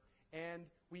either. And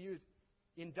we use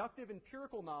inductive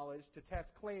empirical knowledge to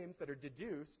test claims that are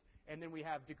deduced, and then we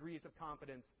have degrees of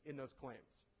confidence in those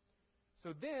claims.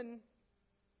 So then,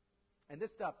 and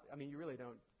this stuff, I mean, you really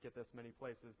don't get this many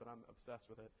places, but I'm obsessed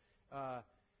with it.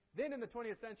 Then in the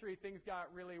 20th century, things got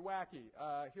really wacky.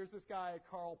 Here's this guy,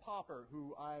 Karl Popper,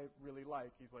 who I really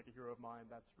like. He's like a hero of mine.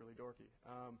 That's really dorky.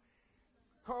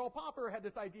 Karl Popper had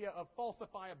this idea of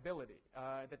falsifiability,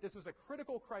 that this was a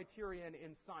critical criterion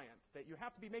in science, that you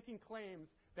have to be making claims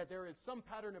that there is some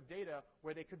pattern of data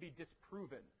where they could be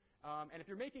disproven. And if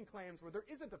you're making claims where there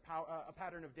isn't a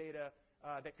pattern of data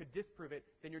that could disprove it,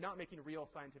 then you're not making real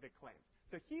scientific claims.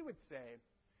 So he would say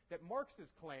that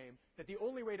Marx's claim that the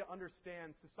only way to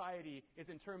understand society is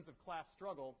in terms of class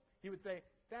struggle, he would say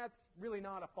that's really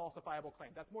not a falsifiable claim.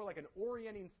 That's more like an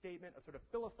orienting statement, a sort of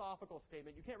philosophical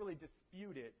statement. You can't really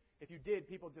dispute it. If you did,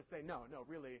 people would just say, no,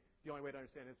 really, the only way to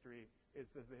understand history is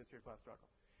the history of class struggle.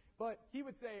 But he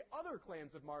would say other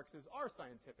claims of Marx's are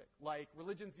scientific, like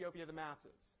religion's the opiate of the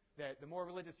masses, that the more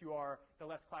religious you are, the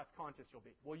less class conscious you'll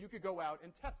be. Well, you could go out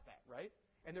and test that, right?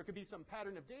 And there could be some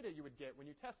pattern of data you would get when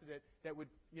you tested it that would,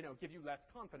 give you less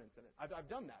confidence in it. I've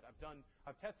done that.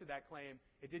 I've tested that claim.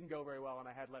 It didn't go very well, and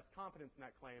I had less confidence in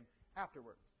that claim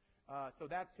afterwards. So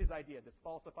that's his idea, this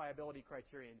falsifiability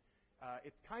criterion.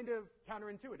 It's kind of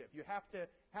counterintuitive. You have to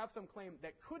have some claim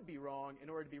that could be wrong in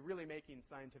order to be really making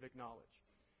scientific knowledge.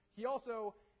 He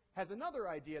also has another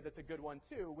idea that's a good one,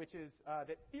 too, which is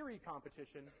that theory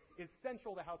competition is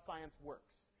central to how science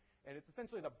works. And it's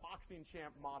essentially the boxing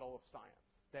champ model of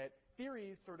science, that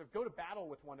theories sort of go to battle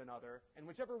with one another, and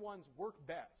whichever ones work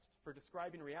best for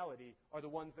describing reality are the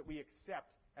ones that we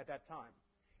accept at that time.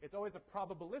 It's always a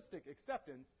probabilistic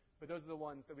acceptance, but those are the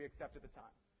ones that we accept at the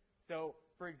time. So,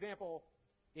 for example,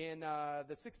 in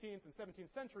the 16th and 17th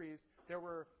centuries, there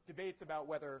were debates about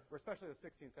whether, or especially the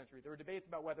 16th century, there were debates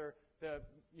about whether the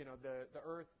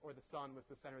Earth or the sun was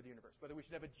the center of the universe, whether we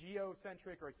should have a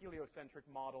geocentric or a heliocentric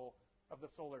model of the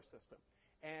solar system.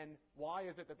 And why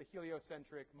is it that the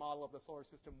heliocentric model of the solar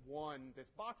system won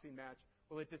this boxing match?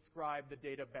 Well, it described the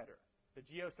data better. The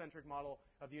geocentric model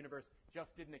of the universe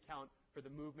just didn't account for the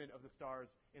movement of the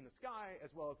stars in the sky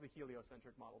as well as the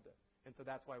heliocentric model did. And so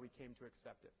that's why we came to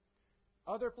accept it.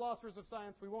 Other philosophers of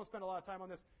science, we won't spend a lot of time on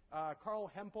this. Carl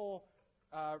Hempel,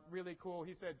 really cool.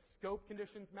 He said scope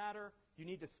conditions matter. You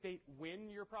need to state when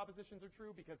your propositions are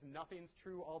true because nothing's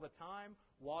true all the time.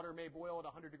 Water may boil at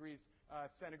 100 degrees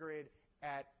centigrade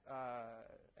at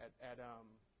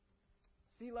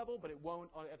sea level, but it won't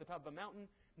at the top of a mountain.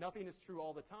 Nothing is true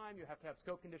all the time. You have to have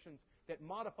scope conditions that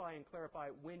modify and clarify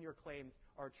when your claims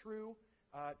are true.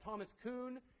 Thomas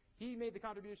Kuhn, he made the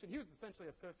contribution. He was essentially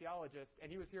a sociologist,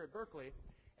 and he was here at Berkeley,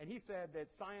 and he said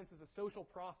that science is a social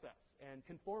process, and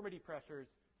conformity pressures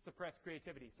suppress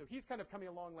creativity. So he's kind of coming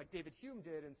along like David Hume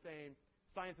did and saying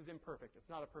science is imperfect. It's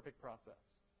not a perfect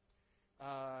process.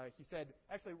 He said,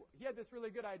 actually, he had this really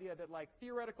good idea that like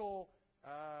theoretical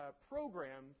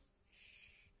programs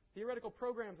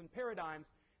and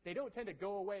paradigms, they don't tend to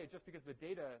go away just because the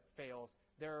data fails.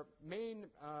 Their main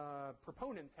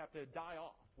proponents have to die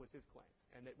off, was his claim.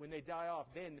 And that when they die off,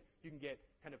 then you can get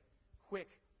kind of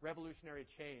quick revolutionary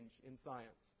change in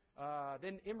science.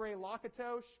 Then Imre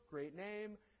Lakatos, great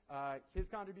name. His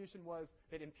contribution was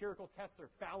that empirical tests are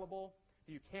fallible.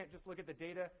 You can't just look at the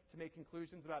data to make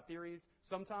conclusions about theories.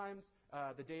 Sometimes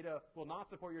the data will not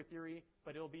support your theory,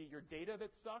 but it'll be your data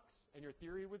that sucks and your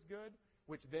theory was good,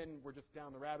 which then we're just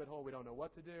down the rabbit hole. We don't know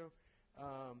what to do.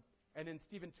 And then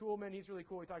Stephen Toulmin, he's really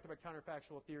cool. He talked about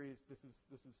counterfactual theories. This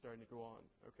is starting to go on.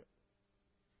 Okay.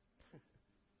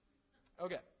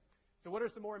 Okay. So what are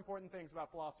some more important things about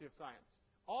philosophy of science?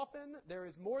 Often there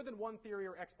is more than one theory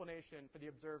or explanation for the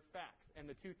observed facts, and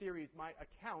the two theories might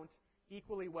account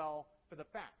equally well for the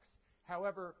facts.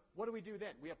 However, what do we do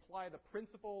then? We apply the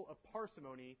principle of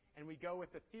parsimony, and we go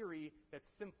with the theory that's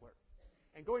simpler.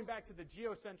 And going back to the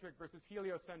geocentric versus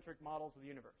heliocentric models of the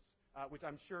universe, which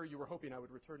I'm sure you were hoping I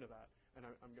would return to that, and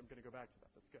I'm going to go back to that.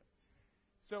 That's good.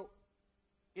 So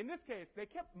in this case, they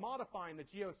kept modifying the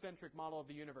geocentric model of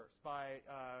the universe by,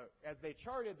 as they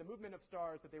charted the movement of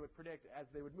stars that they would predict as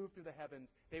they would move through the heavens,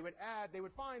 they would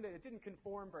find that it didn't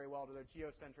conform very well to their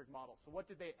geocentric model. So what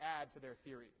did they add to their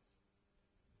theories?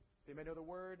 Does anybody know the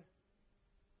word?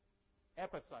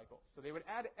 Epicycles. So they would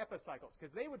add epicycles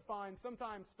because they would find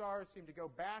sometimes stars seem to go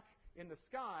back in the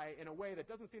sky in a way that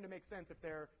doesn't seem to make sense if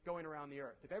they're going around the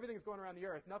Earth. If everything's going around the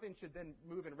Earth, nothing should then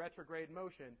move in retrograde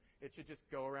motion. It should just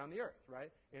go around the Earth,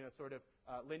 right, in a sort of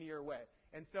linear way.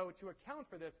 And so to account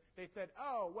for this, they said,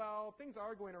 oh, well, things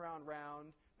are going around round,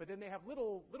 but then they have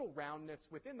little roundness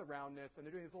within the roundness, and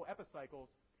they're doing these little epicycles.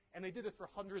 And they did this for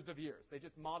hundreds of years. They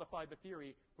just modified the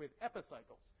theory with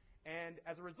epicycles. And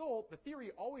as a result, the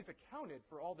theory always accounted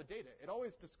for all the data. It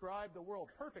always described the world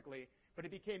perfectly, but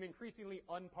it became increasingly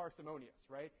unparsimonious,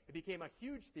 right? It became a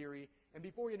huge theory, and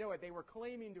before you know it, they were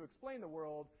claiming to explain the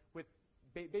world with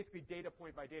basically data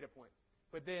point by data point.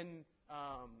 But then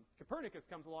Copernicus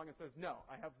comes along and says, no,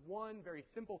 I have one very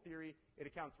simple theory. It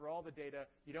accounts for all the data.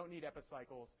 You don't need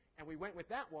epicycles. And we went with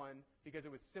that one because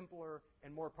it was simpler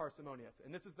and more parsimonious.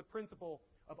 And this is the principle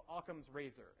of Occam's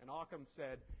razor. And Occam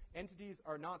said, entities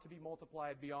are not to be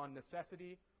multiplied beyond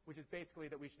necessity, which is basically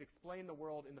that we should explain the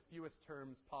world in the fewest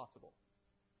terms possible.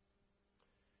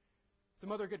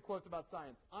 Some other good quotes about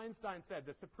science. Einstein said,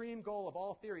 the supreme goal of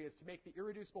all theory is to make the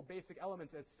irreducible basic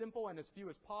elements as simple and as few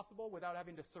as possible without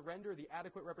having to surrender the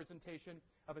adequate representation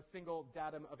of a single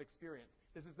datum of experience.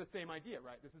 This is the same idea,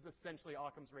 right? This is essentially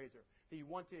Occam's razor. That you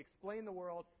want to explain the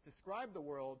world, describe the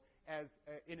world as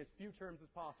in as few terms as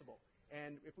possible.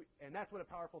 And that's what a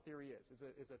powerful theory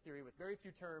is a theory with very few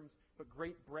terms, but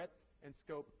great breadth and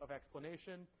scope of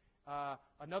explanation.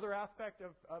 Another aspect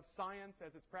of science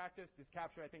as it's practiced is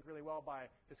captured, I think, really well by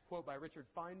this quote by Richard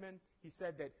Feynman. He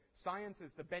said that science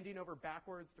is the bending over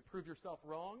backwards to prove yourself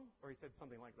wrong, or he said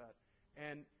something like that.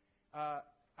 And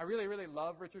I really, really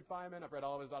love Richard Feynman. I've read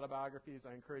all of his autobiographies.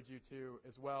 I encourage you to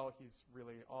as well. He's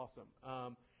really awesome.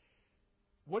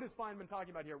 What is Feynman talking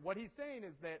about here? What he's saying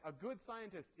is that a good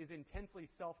scientist is intensely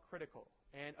self-critical,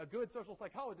 and a good social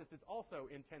psychologist is also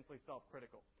intensely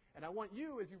self-critical. And I want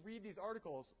you, as you read these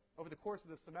articles over the course of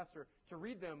this semester, to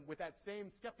read them with that same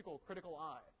skeptical, critical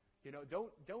eye. You know,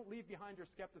 don't leave behind your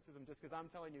skepticism just because I'm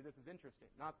telling you this is interesting.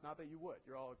 Not that you would.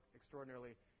 You're all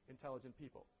extraordinarily intelligent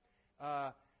people.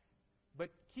 but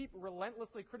keep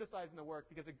relentlessly criticizing the work,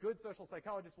 because a good social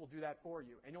psychologist will do that for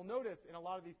you. And you'll notice in a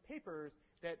lot of these papers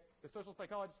that the social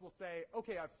psychologist will say,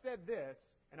 okay, I've said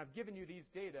this, and I've given you these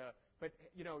data, but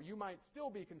you might still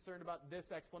be concerned about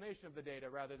this explanation of the data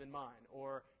rather than mine,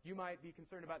 or you might be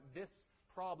concerned about this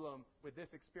problem with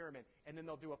this experiment, and then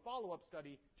they'll do a follow-up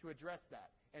study to address that.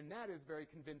 And that is a very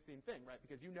convincing thing, right?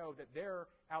 Because you know that they're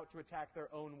out to attack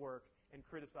their own work and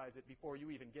criticize it before you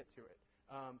even get to it.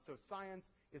 So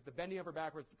science is the bending over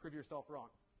backwards to prove yourself wrong.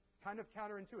 It's kind of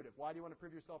counterintuitive. Why do you want to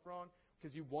prove yourself wrong?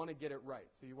 Because you want to get it right.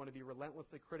 So you want to be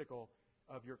relentlessly critical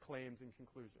of your claims and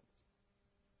conclusions.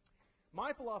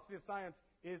 My philosophy of science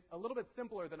is a little bit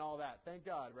simpler than all that. Thank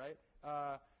God, right?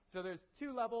 So there's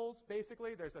two levels,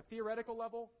 basically. There's a theoretical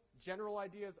level, general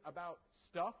ideas about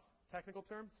stuff, technical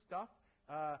term, stuff.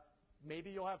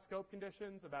 Maybe you'll have scope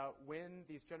conditions about when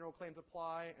these general claims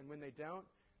apply and when they don't.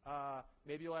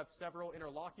 Maybe you'll have several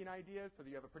interlocking ideas so that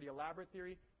you have a pretty elaborate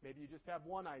theory. Maybe you just have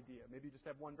one idea. Maybe you just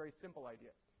have one very simple idea.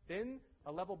 Then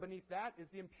a level beneath that is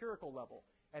the empirical level.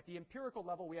 At the empirical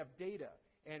level, we have data,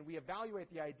 and we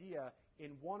evaluate the idea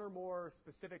in one or more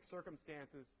specific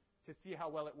circumstances to see how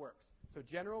well it works. So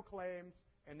general claims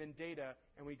and then data,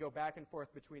 and we go back and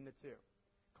forth between the two.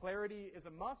 Clarity is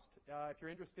a must. If you're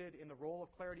interested in the role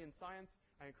of clarity in science,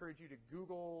 I encourage you to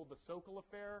Google the Sokal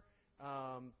affair.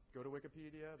 Go to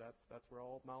Wikipedia. That's where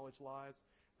all knowledge lies.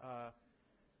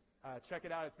 Check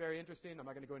it out. It's very interesting. I'm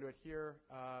not going to go into it here.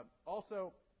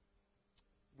 Also,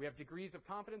 we have degrees of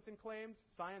confidence in claims.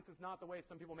 Science is not the way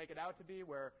some people make it out to be,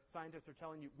 where scientists are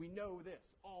telling you, we know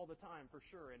this all the time for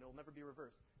sure, and it'll never be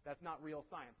reversed. That's not real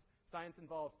science. Science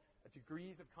involves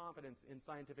degrees of confidence in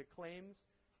scientific claims.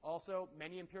 Also,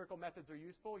 many empirical methods are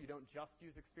useful. You don't just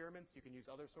use experiments. You can use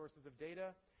other sources of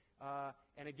data.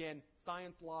 And again,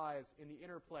 science lies in the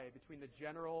interplay between the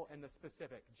general and the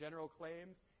specific, general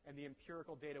claims and the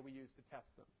empirical data we use to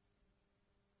test them.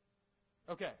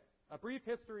 Okay, a brief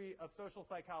history of social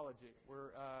psychology. We're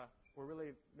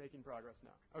really making progress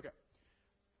now. Okay,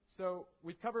 so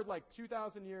we've covered like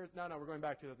 2,000 years. No, we're going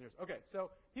back 2,000 years. Okay,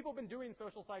 so people have been doing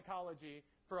social psychology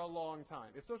for a long time.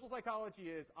 If social psychology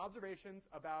is observations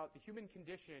about the human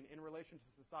condition in relation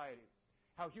to society,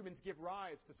 how humans give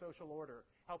rise to social order,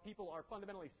 how people are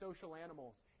fundamentally social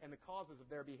animals, and the causes of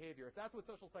their behavior. If that's what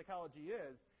social psychology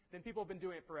is, then people have been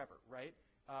doing it forever, right?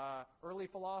 Early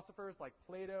philosophers like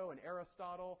Plato and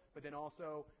Aristotle, but then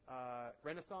also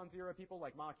Renaissance-era people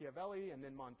like Machiavelli and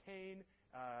then Montaigne,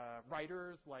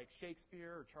 writers like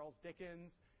Shakespeare or Charles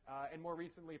Dickens, and more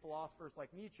recently philosophers like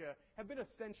Nietzsche have been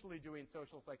essentially doing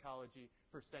social psychology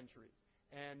for centuries.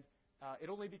 And it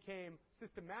only became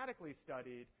systematically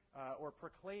studied or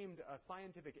proclaimed a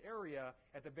scientific area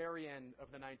at the very end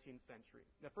of the 19th century.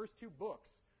 The first two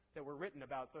books that were written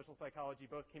about social psychology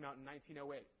both came out in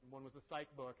 1908. One was a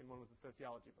psych book and one was a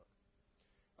sociology book.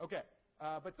 Okay,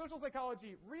 but social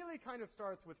psychology really kind of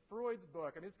starts with Freud's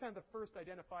book. I mean, it's kind of the first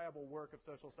identifiable work of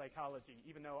social psychology,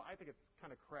 even though I think it's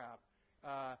kind of crap,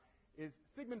 is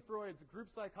Sigmund Freud's Group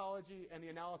Psychology and the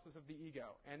Analysis of the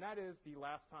Ego. And that is the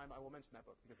last time I will mention that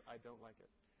book because I don't like it.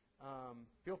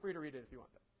 Feel free to read it if you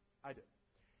want, though. I did.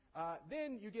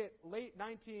 Then you get late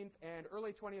 19th and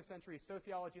early 20th century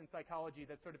sociology and psychology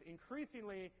that's sort of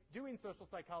increasingly doing social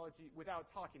psychology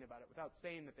without talking about it, without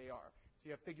saying that they are. So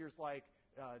you have figures like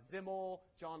Zimmel,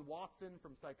 John Watson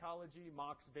from psychology,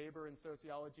 Max Weber in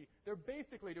sociology. They're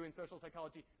basically doing social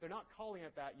psychology. They're not calling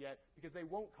it that yet because they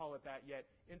won't call it that yet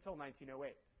until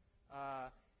 1908.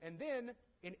 And then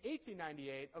in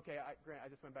 1898, okay, I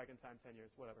just went back in time 10 years,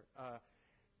 whatever.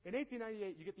 In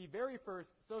 1898, you get the very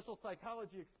first social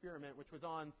psychology experiment, which was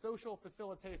on social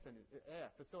facilitation.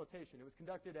 It was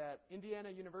conducted at Indiana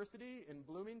University in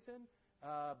Bloomington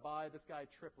by this guy,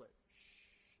 Triplett.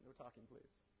 Shh, no talking,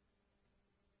 please.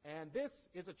 And this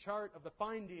is a chart of the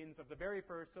findings of the very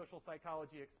first social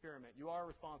psychology experiment. You are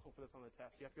responsible for this on the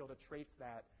test. You have to be able to trace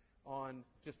that on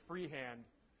just freehand.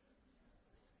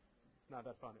 It's not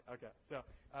that funny. Okay, so,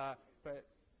 but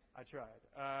I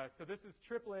tried. So this is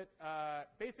Triplett.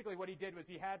 Basically what he did was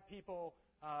he had people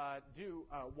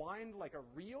wind like a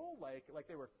reel, like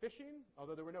they were fishing,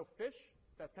 although there were no fish.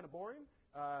 That's kind of boring.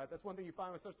 That's one thing you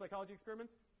find with social psychology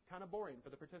experiments, kind of boring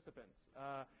for the participants.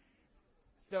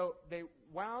 So they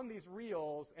wound these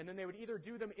reels, and then they would either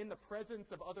do them in the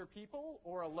presence of other people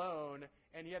or alone,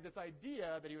 and he had this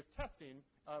idea that he was testing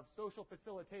of social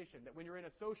facilitation, that when you're in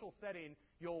a social setting,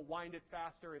 you'll wind it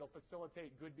faster, it'll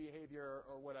facilitate good behavior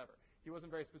or whatever. He wasn't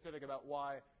very specific about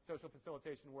why social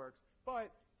facilitation works,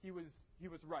 but he was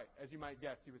right. As you might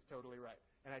guess, he was totally right.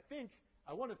 And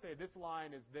I want to say this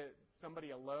line is that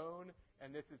somebody alone,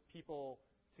 and this is people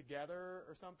together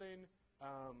or something.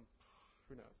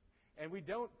 Who knows? And we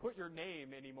don't put your name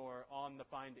anymore on the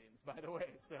findings, by the way.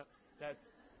 So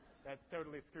that's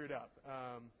totally screwed up.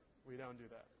 We don't do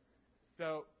that.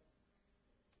 So,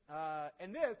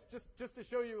 and this, just to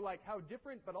show you like how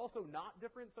different but also not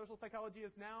different social psychology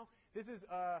is now, this is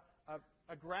a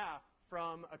graph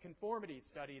from a conformity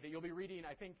study that you'll be reading,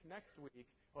 I think, next week.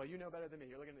 Well, you know better than me.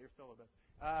 You're looking at your syllabus.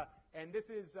 And this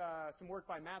is some work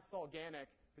by Matt Solganic,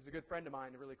 who's a good friend of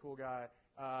mine, a really cool guy.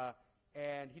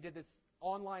 And he did this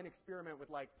online experiment with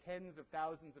like tens of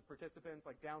thousands of participants,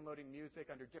 like downloading music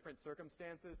under different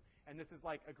circumstances. And this is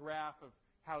like a graph of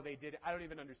how they did it. I don't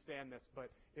even understand this,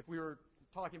 but if we were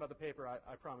talking about the paper,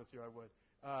 I promise you I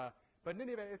would. But in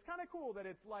any event, it's kind of cool that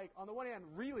it's like, on the one hand,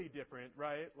 really different,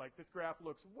 right? Like this graph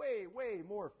looks way, way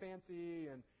more fancy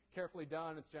and carefully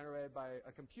done. It's generated by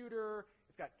a computer.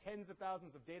 It's got tens of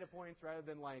thousands of data points rather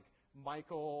than like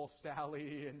Michael,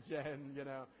 Sally, and Jen,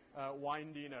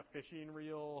 winding a fishing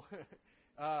reel.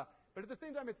 But at the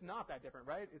same time, it's not that different,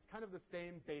 right? It's kind of the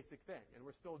same basic thing, and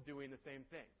we're still doing the same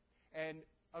thing. And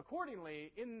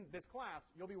accordingly, in this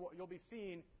class, you'll be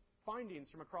seeing findings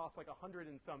from across like 100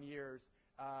 and some years,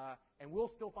 and we'll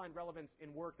still find relevance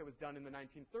in work that was done in the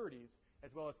 1930s,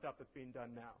 as well as stuff that's being done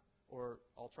now. Or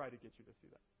I'll try to get you to see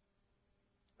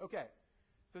that. Okay,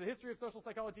 so the history of social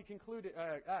psychology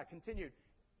continued.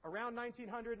 Around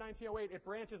 1900, 1908, it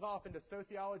branches off into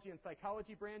sociology and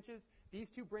psychology branches.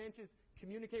 These two branches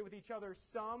communicate with each other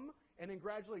some, and then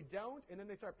gradually don't, and then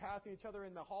they start passing each other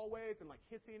in the hallways and like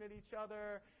hissing at each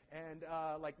other and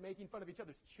like making fun of each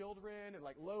other's children and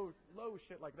like low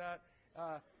shit like that.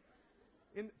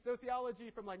 In sociology,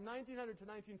 from like 1900 to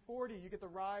 1940, you get the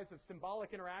rise of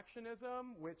symbolic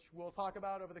interactionism, which we'll talk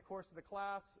about over the course of the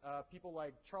class. People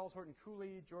like Charles Horton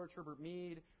Cooley, George Herbert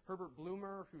Mead, Herbert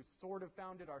Bloomer, who sort of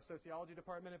founded our sociology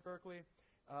department at Berkeley,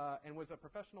 and was a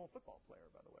professional football player,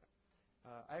 by the way.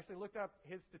 I actually looked up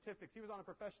his statistics. He was on a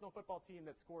professional football team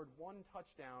that scored 1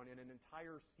 touchdown in an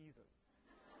entire season,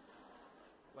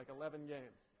 like 11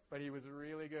 games. But he was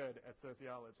really good at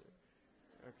sociology.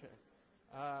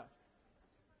 Okay.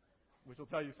 Which will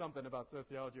tell you something about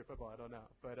sociology or football, I don't know.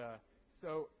 But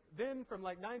so then from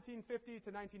like 1950 to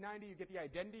 1990, you get the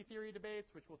identity theory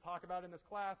debates, which we'll talk about in this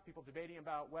class, people debating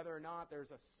about whether or not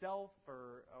there's a self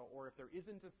or if there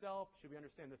isn't a self, should we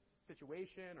understand this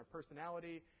situation or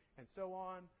personality, and so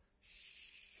on.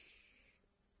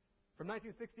 From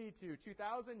 1960 to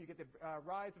 2000, you get the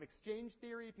rise of exchange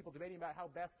theory, people debating about how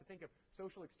best to think of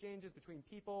social exchanges between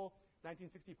people.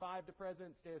 1965 to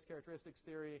present, status characteristics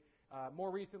theory.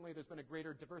 More recently, there's been a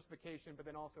greater diversification, but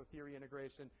then also theory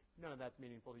integration. None of that's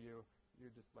meaningful to you.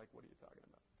 You're just like, what are you talking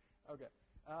about? Okay.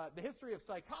 The history of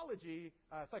psychology,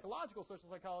 psychological social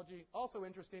psychology, also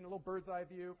interesting, a little bird's eye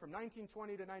view. From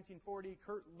 1920 to 1940,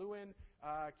 Kurt Lewin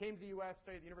came to the U.S.,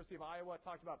 studied at the University of Iowa,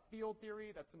 talked about field theory.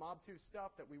 That's some obtuse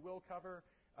stuff that we will cover.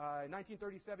 In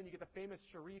 1937, you get the famous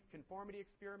Sharif conformity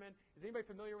experiment. Is anybody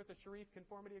familiar with the Sharif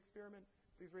conformity experiment?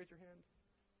 Please raise your hand.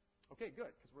 Okay,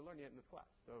 good, because we're learning it in this class.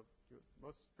 So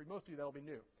for most of you, that'll be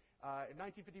new. In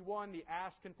 1951, the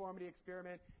Asch conformity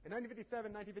experiment. In 1957,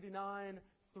 1959,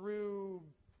 through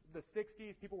the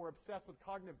 60s, people were obsessed with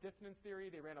cognitive dissonance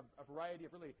theory. They ran a variety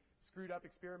of really screwed up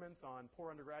experiments on poor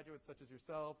undergraduates such as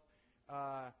yourselves.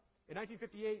 In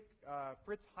 1958,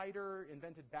 Fritz Heider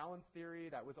invented balance theory.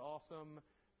 That was awesome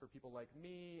for people like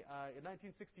me. In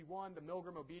 1961, the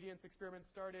Milgram obedience experiment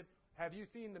started. Have you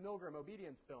seen the Milgram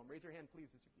obedience film? Raise your hand, please,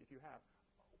 if you have.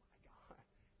 Oh, my God.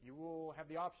 You will have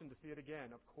the option to see it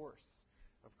again, of course.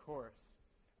 Of course.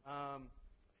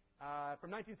 From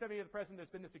 1970 to the present, there's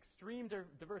been this extreme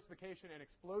diversification and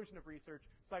explosion of research.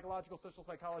 Psychological social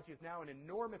psychology is now an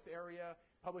enormous area,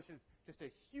 publishes just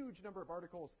a huge number of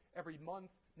articles every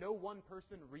month. No one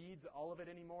person reads all of it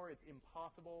anymore. It's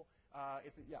impossible.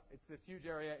 It's this huge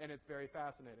area, and it's very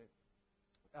fascinating.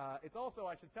 It's also,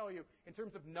 I should tell you, in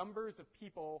terms of numbers of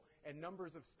people and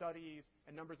numbers of studies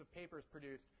and numbers of papers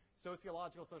produced,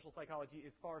 sociological social psychology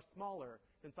is far smaller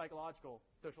than psychological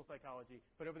social psychology.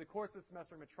 But over the course of the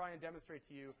semester, I'm going to try and demonstrate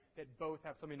to you that both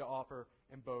have something to offer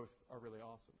and both are really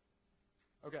awesome.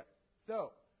 Okay,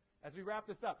 so as we wrap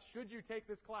this up, should you take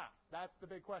this class? That's the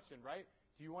big question, right?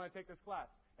 Do you want to take this class?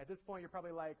 At this point, you're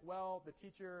probably like, well, the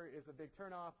teacher is a big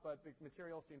turnoff, but the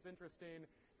material seems interesting.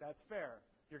 That's fair.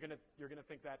 You're gonna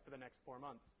think that for the next 4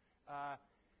 months.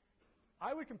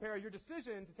 I would compare your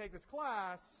decision to take this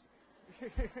class.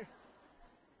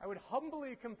 I would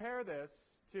humbly compare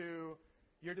this to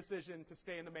your decision to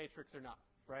stay in the matrix or not.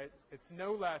 Right? It's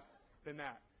no less than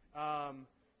that.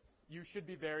 You should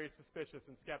be very suspicious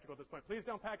and skeptical at this point. Please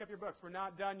don't pack up your books. We're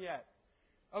not done yet.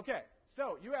 Okay,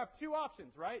 so you have 2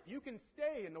 options, right? You can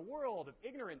stay in the world of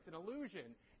ignorance and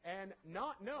illusion and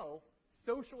not know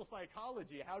social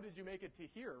psychology. How did you make it to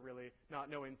here, really, not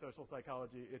knowing social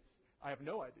psychology? I have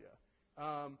no idea.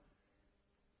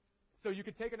 So you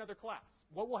could take another class.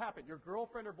 What will happen? Your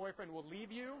girlfriend or boyfriend will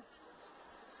leave you.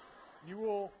 You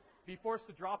will be forced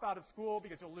to drop out of school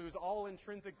because you'll lose all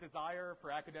intrinsic desire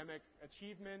for academic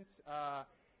achievement.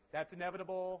 That's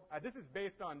inevitable. This is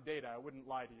based on data. I wouldn't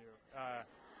lie to you.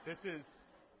 This is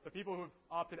the people who have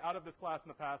opted out of this class in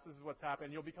the past. This is what's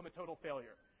happened. You'll become a total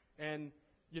failure. And,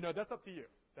 that's up to you.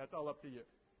 That's all up to you.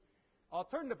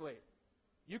 Alternatively,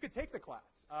 you could take the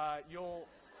class. You'll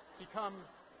become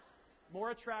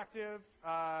more attractive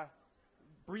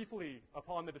briefly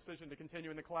upon the decision to continue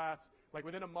in the class. Like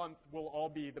within a month, we'll all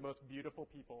be the most beautiful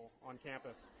people on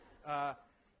campus.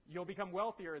 You'll become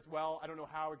wealthier as well. I don't know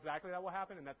how exactly that will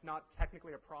happen, and that's not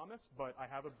technically a promise, but I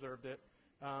have observed it.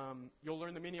 You'll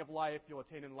learn the meaning of life. You'll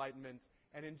attain enlightenment.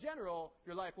 And in general,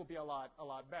 your life will be a lot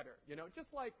better.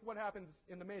 Just like what happens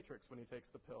in the Matrix when he takes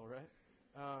the pill,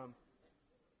 right?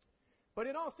 But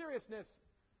in all seriousness,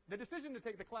 the decision to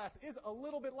take the class is a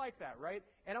little bit like that, right?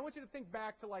 And I want you to think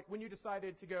back to like when you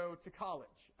decided to go to college.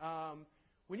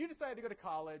 When you decided to go to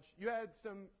college, you had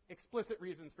some explicit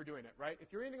reasons for doing it, right?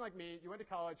 If you're anything like me, you went to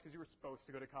college because you were supposed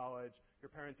to go to college. Your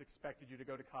parents expected you to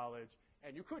go to college,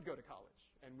 and you could go to college,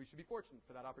 and we should be fortunate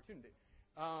for that opportunity.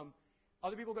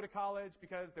 Other people go to college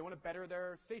because they want to better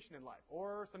their station in life,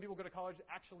 or some people go to college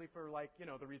actually for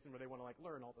the reason where they want to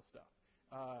learn all this stuff,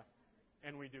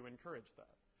 and we do encourage that.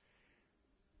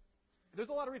 There's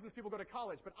a lot of reasons people go to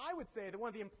college, but I would say that one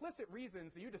of the implicit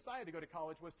reasons that you decided to go to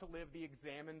college was to live the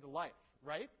examined life,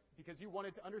 right? Because you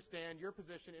wanted to understand your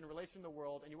position in relation to the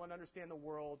world, and you want to understand the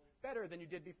world better than you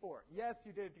did before. Yes,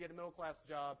 you did it to get a middle-class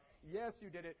job. Yes, you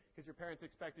did it because your parents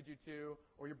expected you to,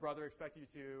 or your brother expected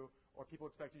you to, or people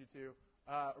expected you to.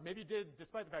 Or maybe you did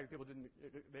despite the fact that people didn't,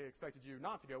 they expected you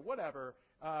not to go, whatever.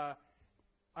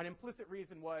 An implicit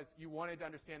reason was you wanted to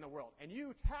understand the world. And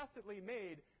you tacitly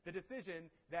made the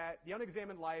decision that the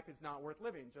unexamined life is not worth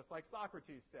living, just like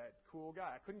Socrates said. Cool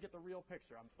guy. I couldn't get the real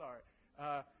picture. I'm sorry.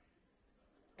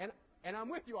 And I'm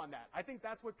with you on that. I think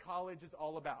that's what college is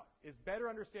all about, is better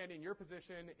understanding your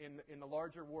position in the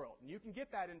larger world. And you can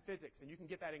get that in physics, and you can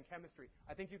get that in chemistry.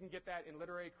 I think you can get that in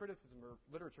literary criticism or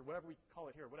literature, whatever we call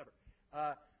it here, whatever.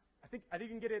 I think you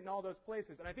can get it in all those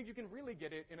places, and I think you can really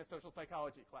get it in a social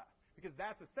psychology class, because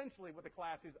that's essentially what the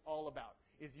class is all about,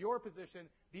 is your position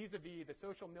vis-a-vis the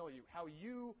social milieu, how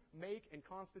you make and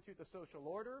constitute the social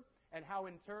order, and how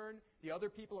in turn the other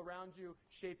people around you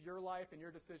shape your life and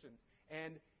your decisions.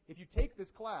 And if you take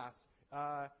this class,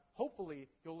 hopefully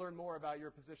you'll learn more about your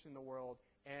position in the world.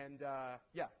 And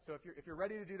yeah, so if you're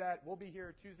ready to do that, we'll be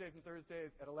here Tuesdays and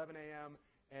Thursdays at 11 a.m.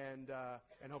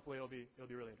 And hopefully it'll be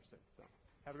really interesting. So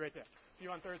have a great day. See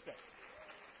you on Thursday.